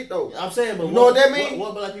ain't shit though. I'm saying, but you know what that mean?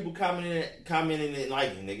 What black people commenting and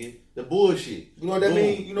liking, nigga? The bullshit. You know what that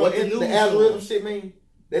mean? You know what the algorithm shit mean?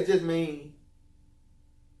 That just mean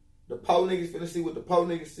the po niggas finna see what the po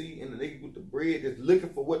niggas see, and the niggas with the bread that's looking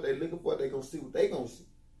for what they looking for, they gonna see what they gonna see.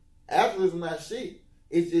 Algorithm not shit.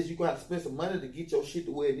 It's just you gonna have to spend some money to get your shit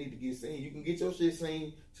the way it need to get seen. You can get your shit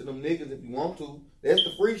seen to them niggas if you want to. That's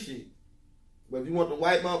the free shit. But if you want the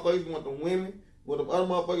white motherfuckers, you want the women, you want the other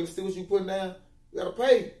motherfuckers to see what you putting down, you gotta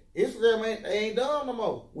pay. Instagram ain't done no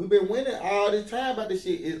more. We've been winning all this time about this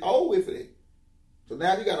shit. It's over with for it. So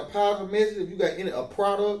now if you got a positive message, if you got a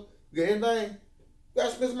product, you got anything, you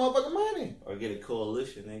gotta spend some motherfucking money. Or get a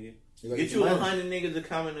coalition, nigga. Get you 100 niggas to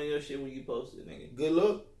comment on your shit when you post it, nigga. Good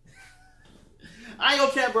luck. I ain't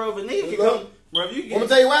gonna care, bro. If a nigga can come, bro, if you get... I'm gonna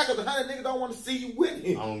tell you why, because 100 niggas don't want to see you with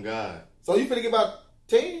him. Oh, God. So you finna get about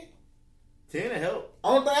 10? 10 to help.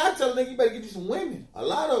 Only thing I tell a nigga, you better get you some women. A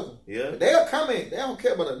lot of them. Yeah. They'll come in. They don't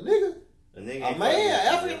care about a nigga. A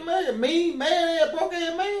man, African American, mean, man, broke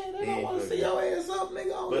ass man. They don't want to see your ass up,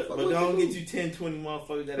 nigga. But don't get you 10, 20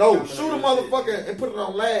 motherfuckers that no, shoot a motherfucker and put it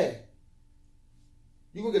on live.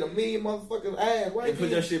 You gonna get a million motherfucking ass right and put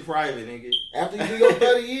your shit private, nigga. After you do your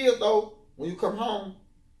 30 years, though, when you come home,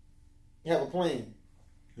 you have a plan.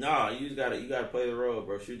 Nah, you gotta play the role,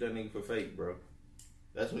 bro. Shoot that nigga for fake, bro.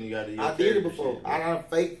 That's when you gotta do I did it before. Shit, I done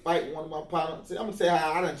fake fight one of my partners. See, I'm gonna say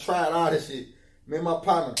how I done tried all this shit. Me and my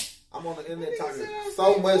partner, I'm on the internet talking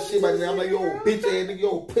so much shit about this. I'm like, yo, bitch ass nigga,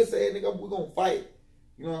 yo, piss ass nigga, we gonna fight.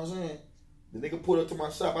 You know what I'm saying? The nigga pulled up to my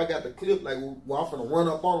shop. I got the clip like, well, I'm finna run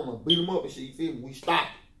up on him and beat him up and shit. You feel me? We stopped.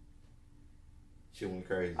 Shit went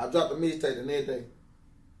crazy. I dropped the mixtape the next day.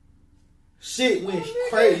 Shit went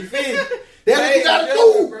crazy. You feel me? That's what you gotta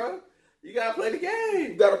do, bro. You gotta play the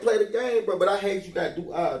game. You gotta play the game, bro. But I hate you gotta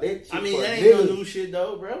do all that shit. I mean, that ain't no new shit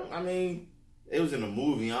though, bro. I mean, it was in a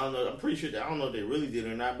movie. I don't know. I'm pretty sure I don't know if they really did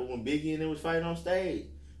it or not. But when Biggie and them was fighting on stage,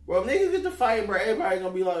 bro, if niggas get to fight, bro, everybody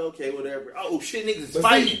gonna be like, okay, whatever. Oh shit, niggas is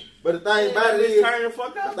fighting. But the thing about it is, turn the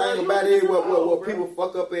fuck up. The thing about it is, what people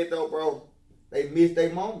fuck up at though, bro, they miss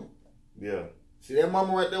their moment. Yeah. See that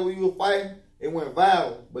moment right there where you were fighting, it went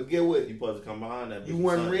viral. But get what? You supposed to come behind that. You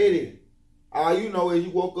weren't ready. All you know is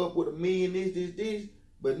you woke up with a million this.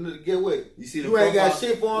 But get what? You ain't got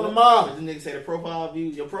shit for on tomorrow. The nigga say the profile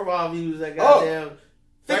views. Your profile views that goddamn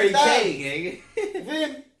 30K,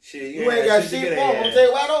 nigga. Shit, you ain't got shit for them. I'm tell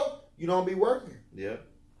you why though? You don't be working. Yeah.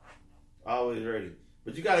 Always ready.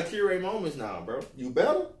 But you gotta curate moments now, bro. You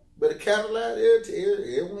better capitalize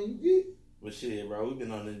everyone you get. But shit, bro, we've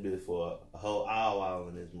been on this bitch for a whole hour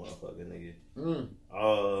in this motherfucker, nigga.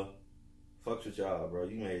 Fucks with y'all, bro.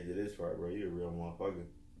 You made it to this part, bro. You a real motherfucker.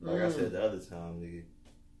 Like I said the other time, nigga.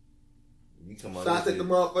 You come on. Shots at the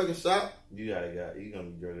motherfucking shop. You gonna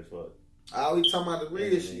be drunk as fuck. I always talking about the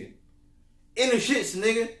real shit. In the shits,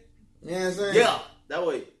 nigga. You know what I'm saying? Yeah. That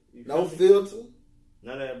way. No filter.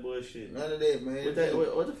 None of that bullshit. None of that, man.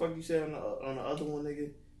 What the fuck you said on the other one,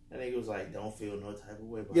 nigga? That nigga was like, don't feel no type of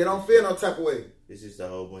way. Yeah, don't feel no type of way. It's just a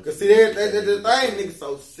whole bunch. Cause see, that's the thing, niggas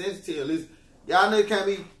so sensitive. Listen, y'all niggas can't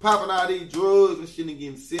be popping out these drugs and shit and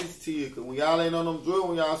getting sensitive. Cause when y'all ain't on them drugs,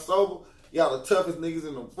 when y'all sober, y'all the toughest niggas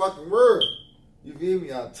in the fucking world. You feel me?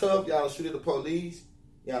 Y'all tough. Y'all shoot at the police.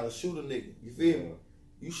 Y'all shoot a nigga. You feel me?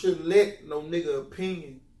 You shouldn't let no nigga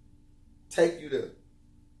opinion take you there.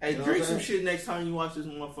 Hey, drink some shit next time you watch this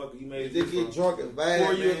motherfucker. You made it. Just get drunk and vibe.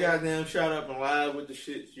 Pour you a goddamn shout up and live with the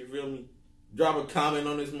shit. You feel me? Drop a comment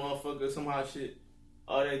on this motherfucker. Some hot shit.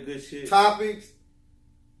 All that good shit. Topics.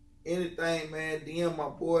 Anything, man. DM my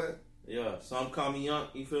boy. Yeah. Some call me Young.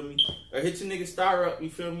 You feel me? Or hit your nigga Star up. You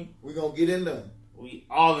feel me? We gonna get in there. We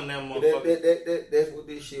all in that motherfucker. That's what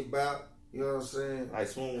this shit about. You know what I'm saying? Like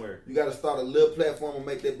swimwear. You gotta start a little platform and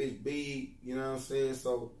make that bitch big. You know what I'm saying?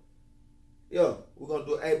 So, yeah, we're gonna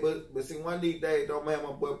do it. Hey, but see, one of these days, don't man,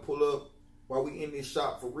 my boy pull up while we in this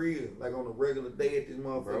shop for real, like on a regular day at this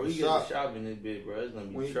motherfucking bro, we shop. Get the shop in this bitch, bro. It's gonna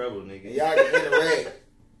be trouble, nigga. And y'all can interact.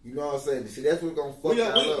 You know what I'm saying? See, that's what's gonna fuck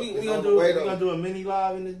y'all up. We gonna do a mini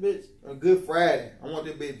live in this bitch on Good Friday. I want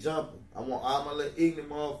this bitch jumping. I want all my little ignorant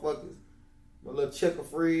motherfuckers, my little checker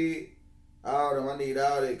Fred. All them, I need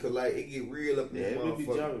all that, cause like it get real up in this motherfucker. We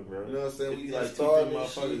be jumping, bro. You know what I'm saying? We We like just starting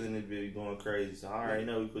this motherfuckers shit. in this bitch going crazy. So I already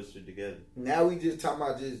know we put shit together. Now we just talking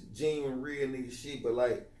about just genuine real nigga shit, but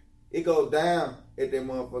like it goes down at that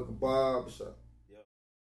motherfucking barber shop.